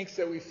Sphinx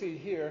that we see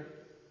here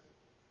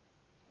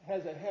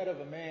has a head of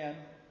a man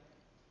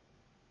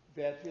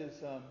that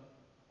is a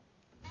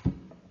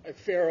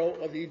pharaoh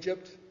of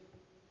Egypt.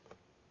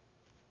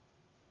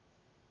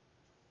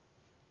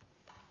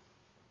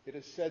 It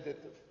is said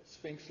that the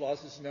Sphinx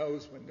lost his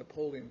nose when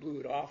Napoleon blew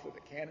it off with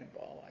a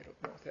cannonball. I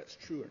don't know if that's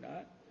true or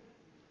not.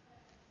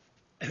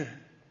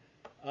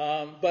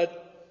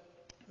 But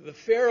the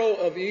Pharaoh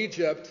of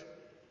Egypt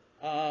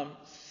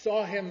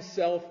saw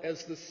himself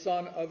as the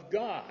Son of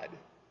God,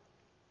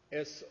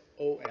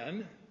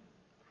 S-O-N,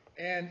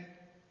 and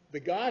the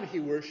God he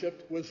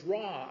worshipped was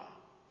Ra,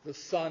 the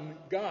sun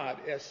god,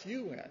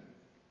 S-U-N.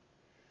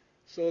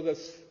 So the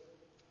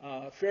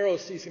Pharaoh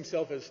sees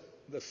himself as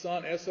the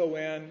son,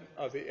 S-O-N,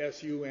 of the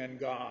S-U-N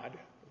god,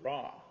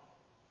 Ra.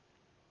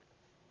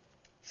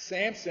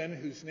 Sampson,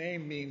 whose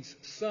name means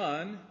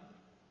son,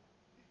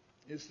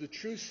 is the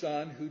true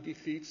son who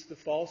defeats the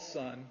false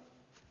son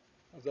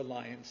of the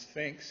lion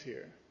sphinx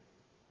here.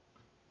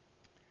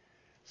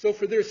 So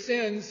for their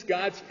sins,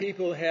 God's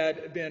people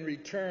had been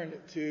returned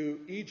to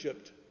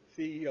Egypt,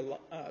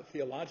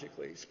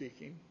 theologically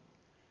speaking.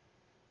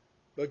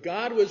 But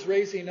God was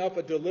raising up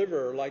a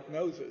deliverer like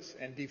Moses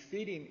and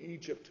defeating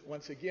Egypt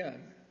once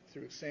again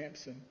through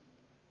Sampson.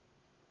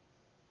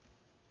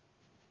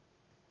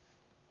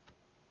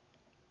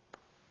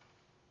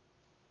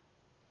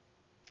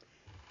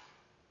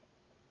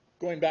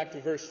 Going back to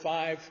verse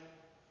 5.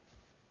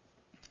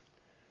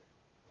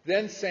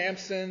 Then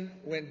Sampson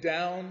went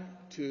down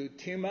to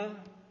Timnah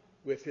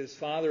with his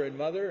father and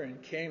mother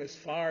and came as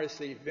far as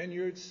the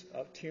vineyards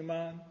of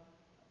Timnah.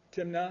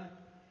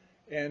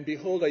 And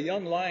behold, a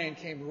young lion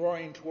came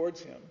roaring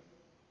towards him.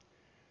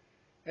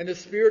 And the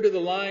spirit of the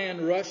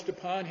lion rushed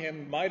upon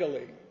him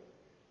mightily,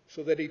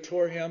 so that he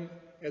tore him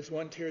as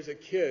one tears a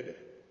kid,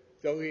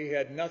 though he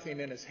had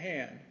nothing in his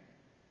hand.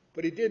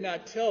 But he did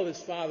not tell his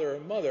father or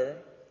mother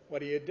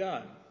what he had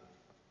done.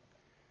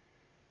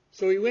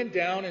 So he went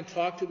down and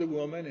talked to the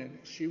woman, and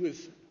she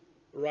was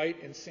right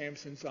in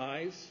Samson's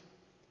eyes.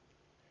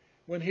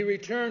 When he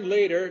returned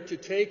later to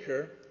take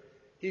her,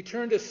 he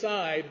turned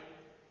aside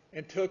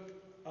and took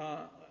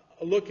a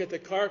look at the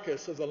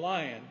carcass of the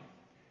lion.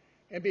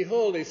 And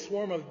behold, a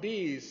swarm of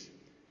bees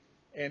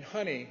and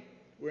honey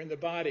were in the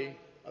body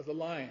of the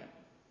lion.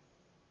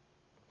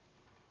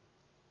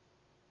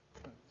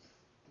 The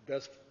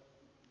best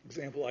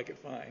example I could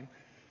find.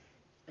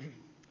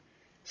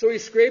 So he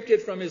scraped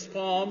it from his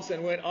palms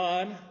and went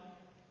on,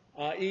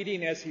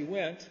 eating as he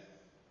went.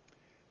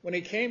 When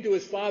he came to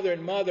his father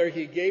and mother,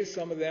 he gave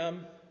some of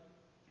them,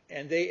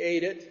 and they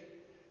ate it.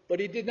 But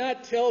he did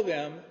not tell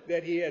them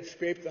that he had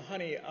scraped the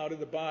honey out of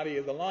the body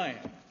of the lion.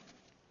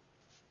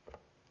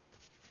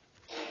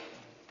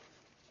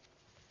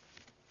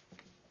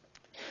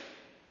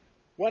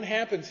 What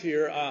happens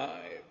here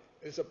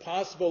is a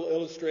possible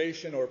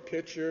illustration or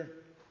picture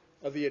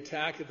of the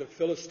attack of the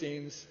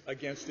Philistines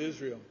against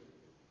Israel.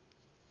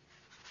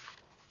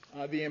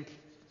 The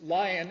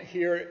lion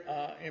here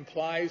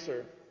implies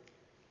or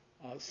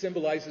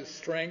symbolizes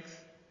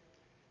strength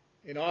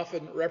and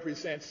often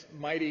represents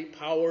mighty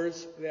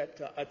powers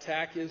that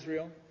attack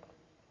Israel.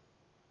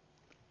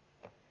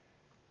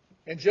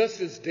 And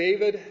just as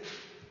David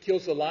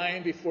kills a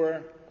lion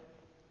before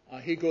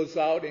he goes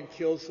out and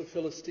kills the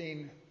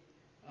Philistine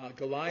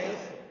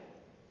Goliath,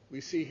 we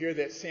see here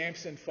that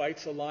Samson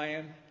fights a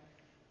lion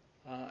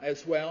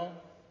as well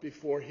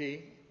before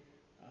he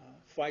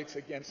fights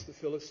against the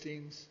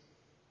Philistines.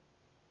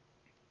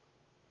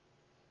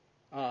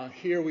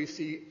 Here we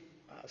see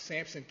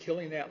Samson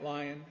killing that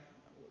lion,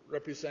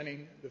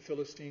 representing the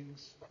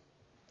Philistines.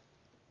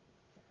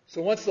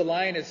 So once the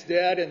lion is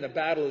dead and the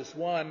battle is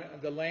won,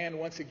 the land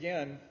once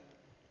again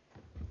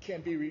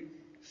can be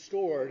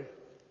restored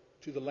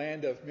to the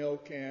land of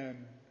milk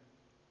and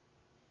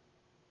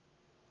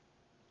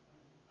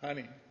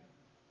honey,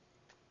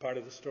 part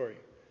of the story.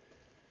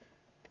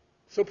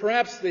 So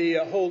perhaps the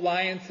whole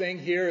lion thing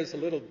here is a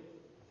little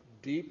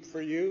deep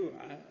for you,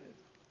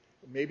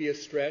 maybe a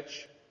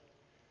stretch.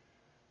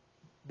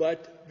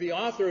 But the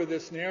author of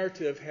this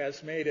narrative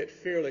has made it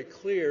fairly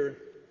clear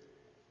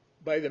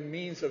by the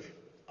means of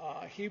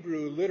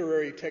Hebrew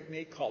literary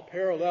technique called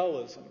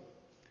parallelism.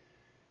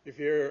 If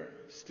you're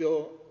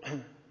still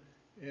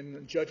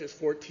in Judges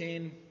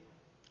 14,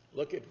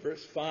 look at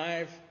verse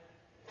 5,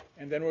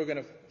 and then we're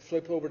going to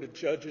flip over to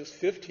Judges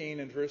 15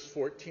 and verse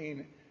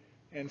 14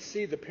 and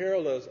see the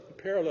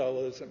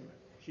parallelism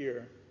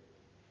here.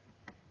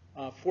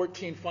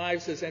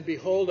 14:5 says, "And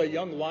behold, a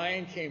young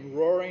lion came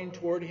roaring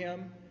toward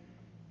him,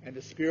 and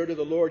the Spirit of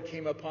the Lord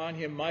came upon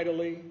him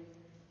mightily,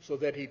 so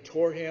that he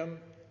tore him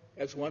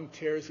as one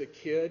tears a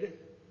kid."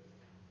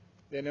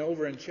 Then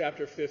over in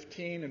chapter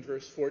 15 and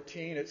verse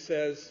 14, it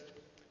says,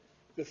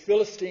 "The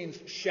Philistines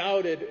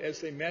shouted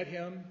as they met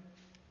him,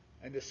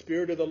 and the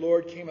Spirit of the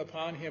Lord came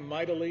upon him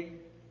mightily,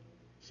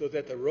 so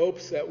that the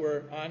ropes that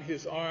were on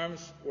his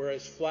arms were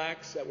as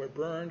flax that were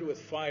burned with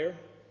fire."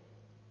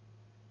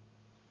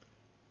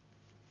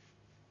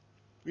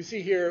 We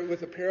see here with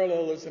the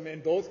parallelism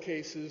in both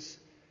cases,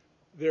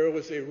 there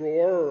was a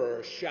roar or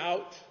a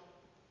shout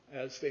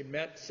as they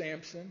met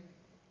Samson,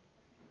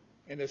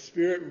 and the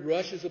Spirit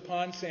rushes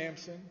upon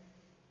Samson,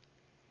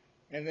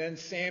 and then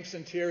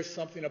Samson tears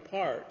something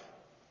apart.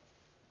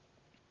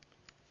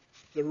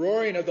 The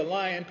roaring of the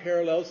lion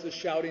parallels the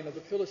shouting of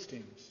the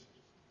Philistines.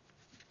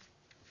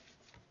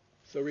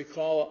 So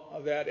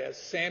recall that as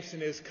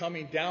Samson is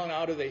coming down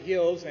out of the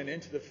hills and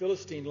into the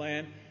Philistine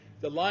land,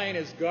 the lion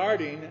is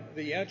guarding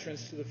the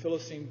entrance to the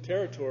Philistine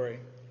territory.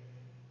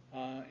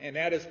 And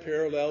that is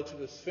parallel to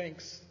the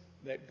Sphinx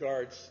that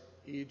guards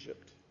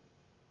Egypt.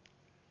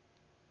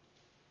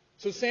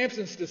 So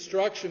Samson's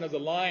destruction of the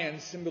lion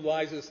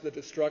symbolizes the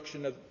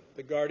destruction of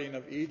the guardian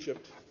of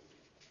Egypt.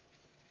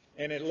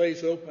 And it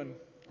lays open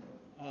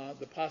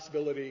the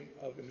possibility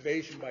of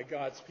invasion by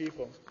God's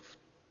people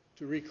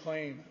to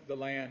reclaim the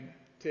land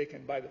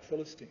taken by the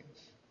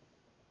Philistines.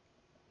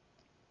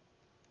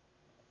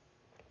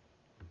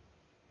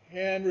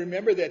 And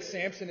remember that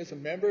Sampson is a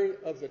member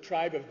of the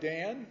tribe of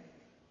Dan.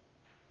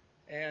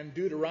 And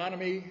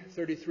Deuteronomy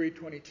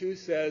 33:22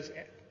 says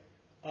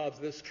of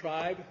this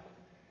tribe,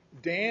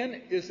 Dan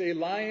is a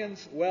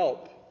lion's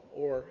whelp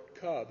or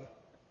cub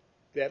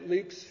that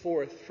leaps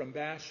forth from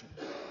Bashan.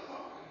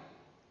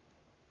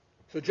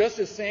 So just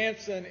as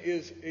Samson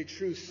is a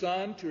true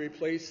son to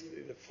replace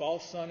the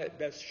false son at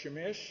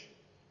Beth-Shemesh,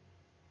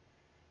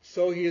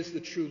 so he is the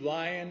true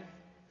lion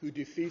who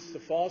defeats the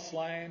false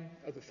lion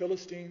of the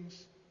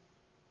Philistines.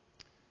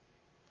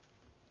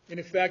 In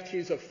effect,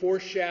 he's a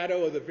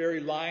foreshadow of the very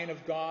Lion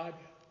of God,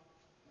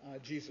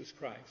 Jesus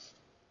Christ.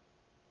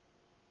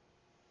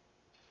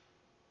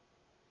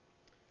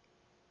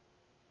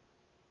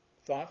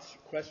 Thoughts,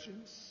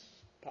 questions,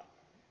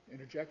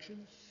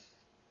 interjections?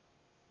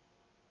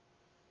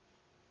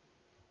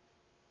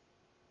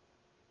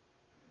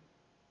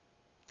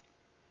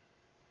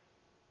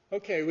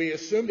 Okay, we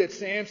assume that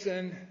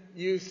Samson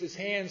used his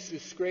hands to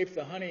scrape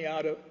the honey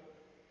out of.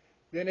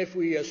 Then if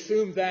we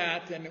assume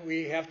that, then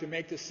we have to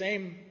make the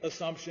same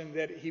assumption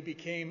that he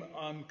became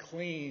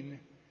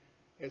unclean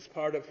as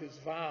part of his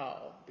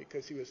vow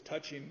because he was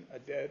touching a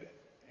dead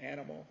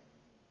animal.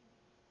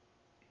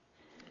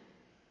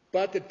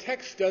 But the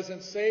text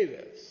doesn't say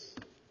this.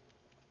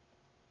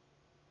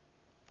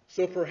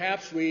 So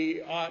perhaps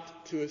we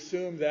ought to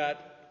assume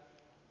that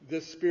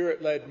this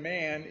spirit-led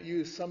man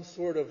used some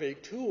sort of a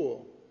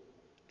tool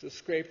to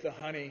scrape the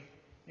honey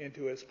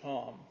into his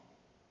palm.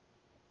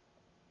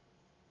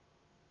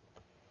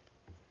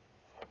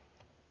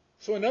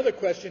 So another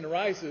question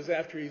arises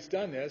after he's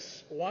done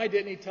this. Why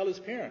didn't he tell his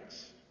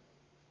parents?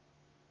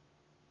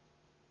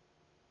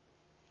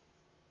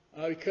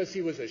 Because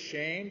he was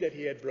ashamed that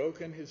he had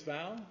broken his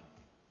vow?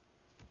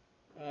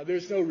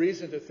 There's no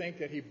reason to think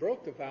that he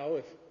broke the vow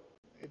if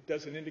it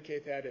doesn't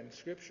indicate that in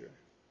Scripture.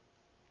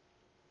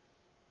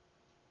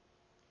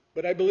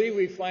 But I believe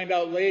we find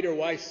out later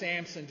why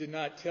Samson did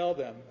not tell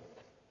them.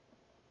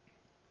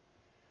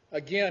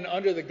 Again,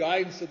 under the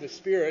guidance of the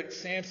Spirit,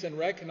 Samson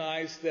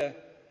recognized the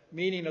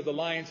meaning of the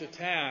lion's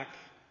attack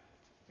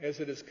as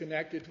it is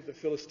connected to the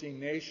Philistine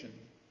nation.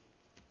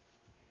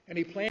 And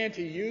he planned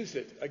to use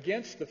it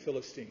against the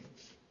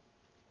Philistines.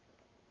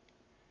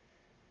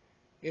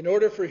 In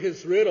order for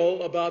his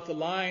riddle about the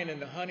lion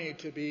and the honey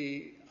to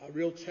be a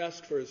real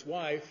test for his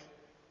wife,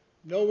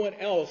 no one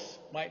else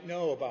might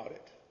know about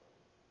it.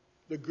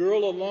 The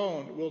girl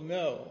alone will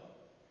know,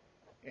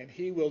 and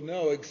he will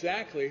know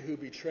exactly who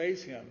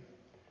betrays him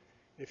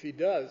if she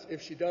does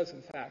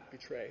in fact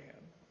betray him.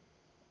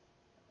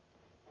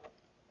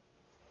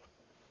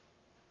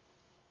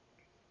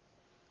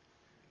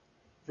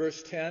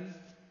 Verse 10,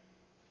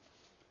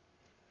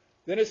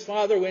 then his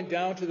father went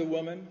down to the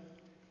woman,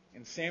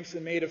 and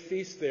Samson made a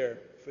feast there,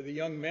 for the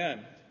young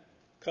men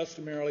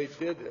customarily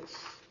did this.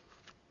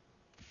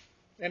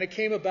 And it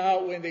came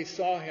about when they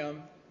saw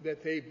him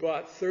that they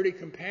brought 30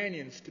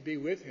 companions to be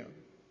with him.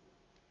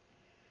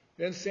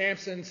 Then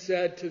Samson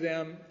said to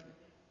them,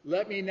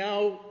 let me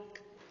now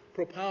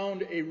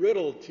propound a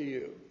riddle to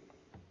you.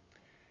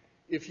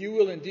 If you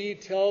will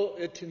indeed tell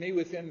it to me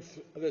within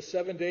the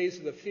 7 days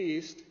of the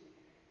feast,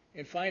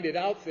 and find it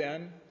out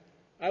then,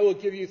 I will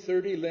give you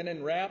 30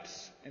 linen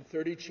wraps and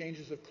 30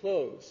 changes of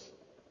clothes.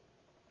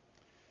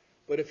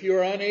 But if you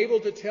are unable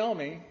to tell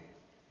me,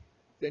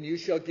 then you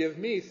shall give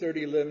me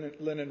 30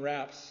 linen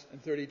wraps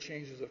and 30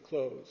 changes of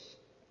clothes.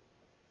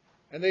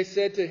 And they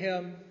said to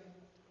him,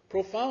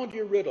 propound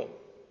your riddle,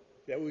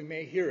 that we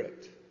may hear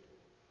it.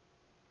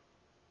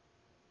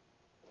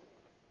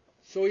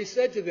 So he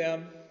said to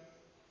them,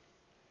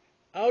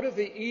 out of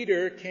the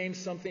eater came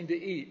something to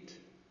eat,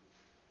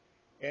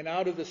 and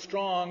out of the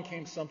strong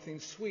came something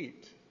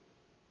sweet.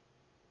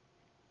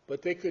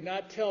 But they could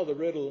not tell the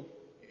riddle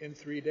in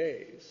 3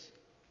 days.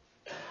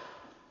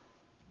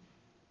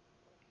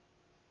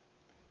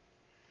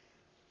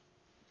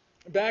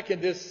 Back in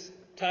this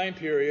time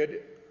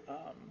period,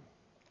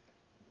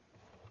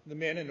 the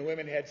men and the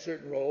women had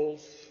certain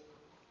roles.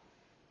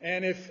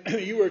 And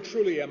if you were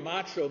truly a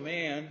macho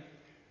man,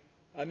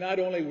 not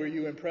only were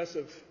you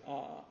impressive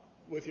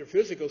with your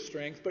physical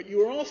strength, but you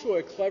were also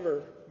a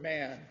clever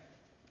man.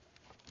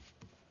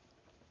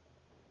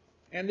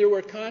 And there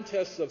were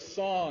contests of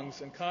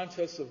songs and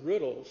contests of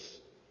riddles,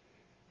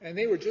 and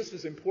they were just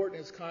as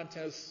important as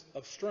contests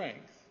of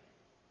strength.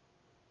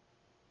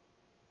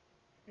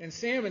 And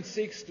Samson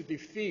seeks to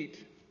defeat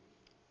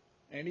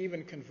and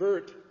even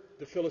convert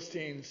the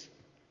Philistines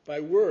by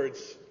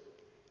words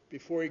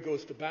before he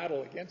goes to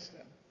battle against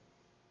them.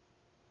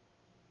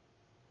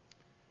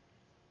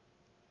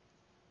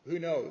 Who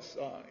knows?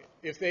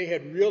 If they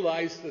had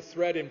realized the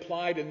threat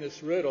implied in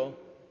this riddle,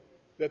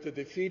 that the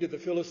defeat of the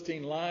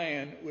Philistine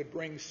lion would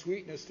bring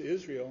sweetness to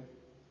Israel,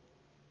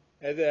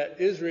 and that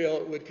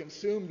Israel would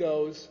consume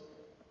those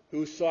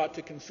who sought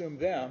to consume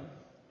them,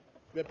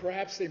 that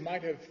perhaps they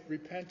might have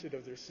repented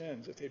of their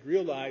sins if they'd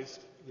realized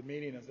the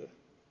meaning of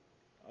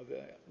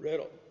the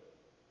riddle.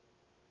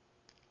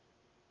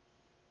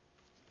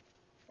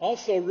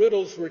 Also,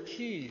 riddles were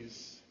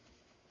keys.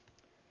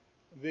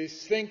 The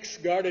Sphinx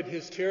guarded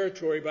his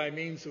territory by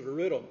means of a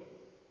riddle.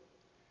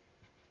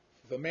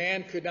 If a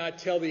man could not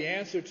tell the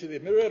answer to the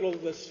riddle,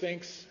 the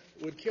Sphinx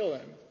would kill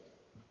him.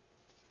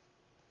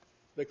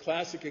 The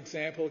classic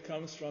example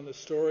comes from the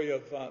story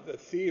of the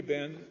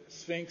Theban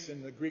Sphinx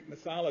in the Greek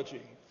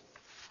mythology.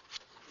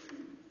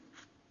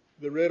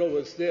 The riddle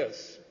was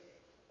this: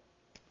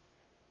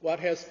 what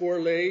has 4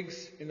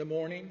 legs in the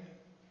morning,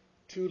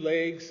 2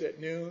 legs at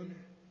noon,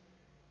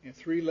 and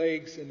 3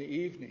 legs in the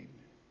evening?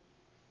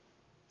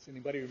 Does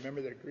anybody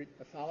remember the Greek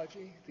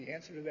mythology? The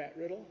answer to that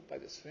riddle by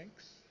the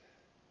Sphinx?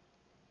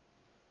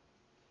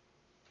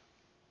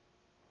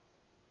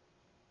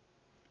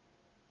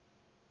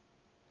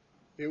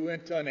 It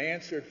went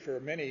unanswered for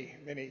many,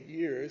 many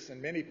years,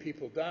 and many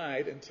people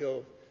died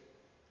until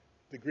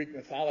the Greek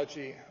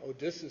mythology,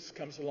 Odysseus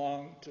comes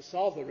along to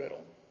solve the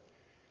riddle.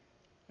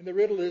 And the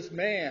riddle is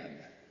man.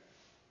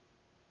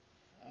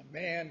 A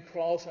man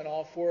crawls on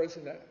all fours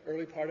in the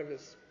early part of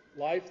his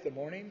life, the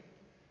morning.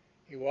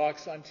 He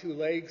walks on 2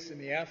 legs in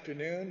the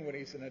afternoon when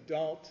he's an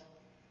adult.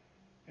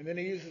 And then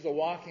he uses a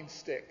walking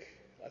stick,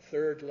 a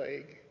 3rd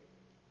leg,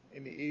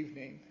 in the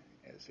evening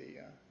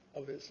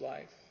of his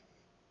life.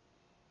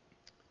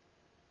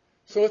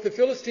 So if the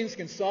Philistines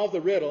can solve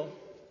the riddle,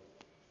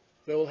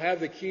 they will have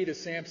the key to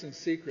Samson's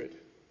secret,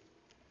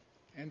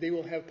 and they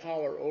will have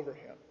power over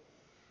him.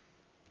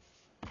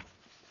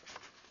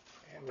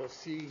 And we'll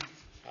see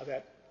how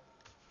that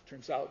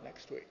turns out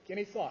next week.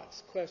 Any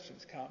thoughts,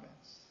 questions,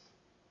 comments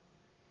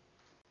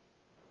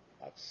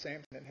about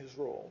Samson and his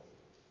role?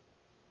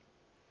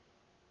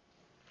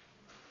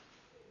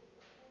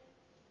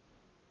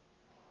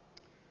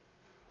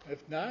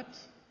 If not,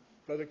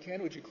 Brother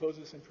Ken, would you close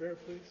us in prayer,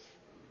 please?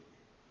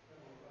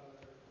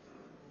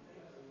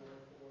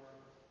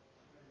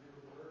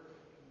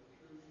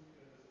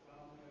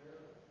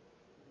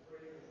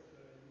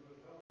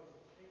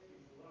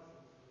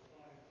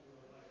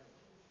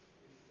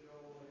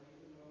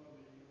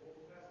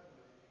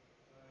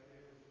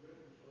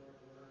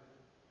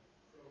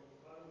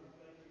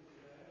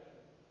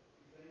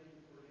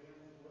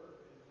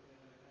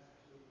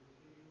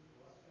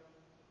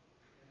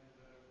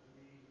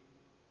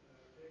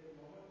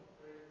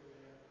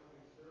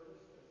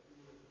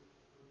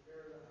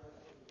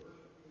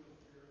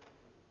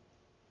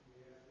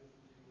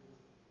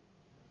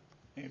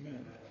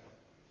 Amen.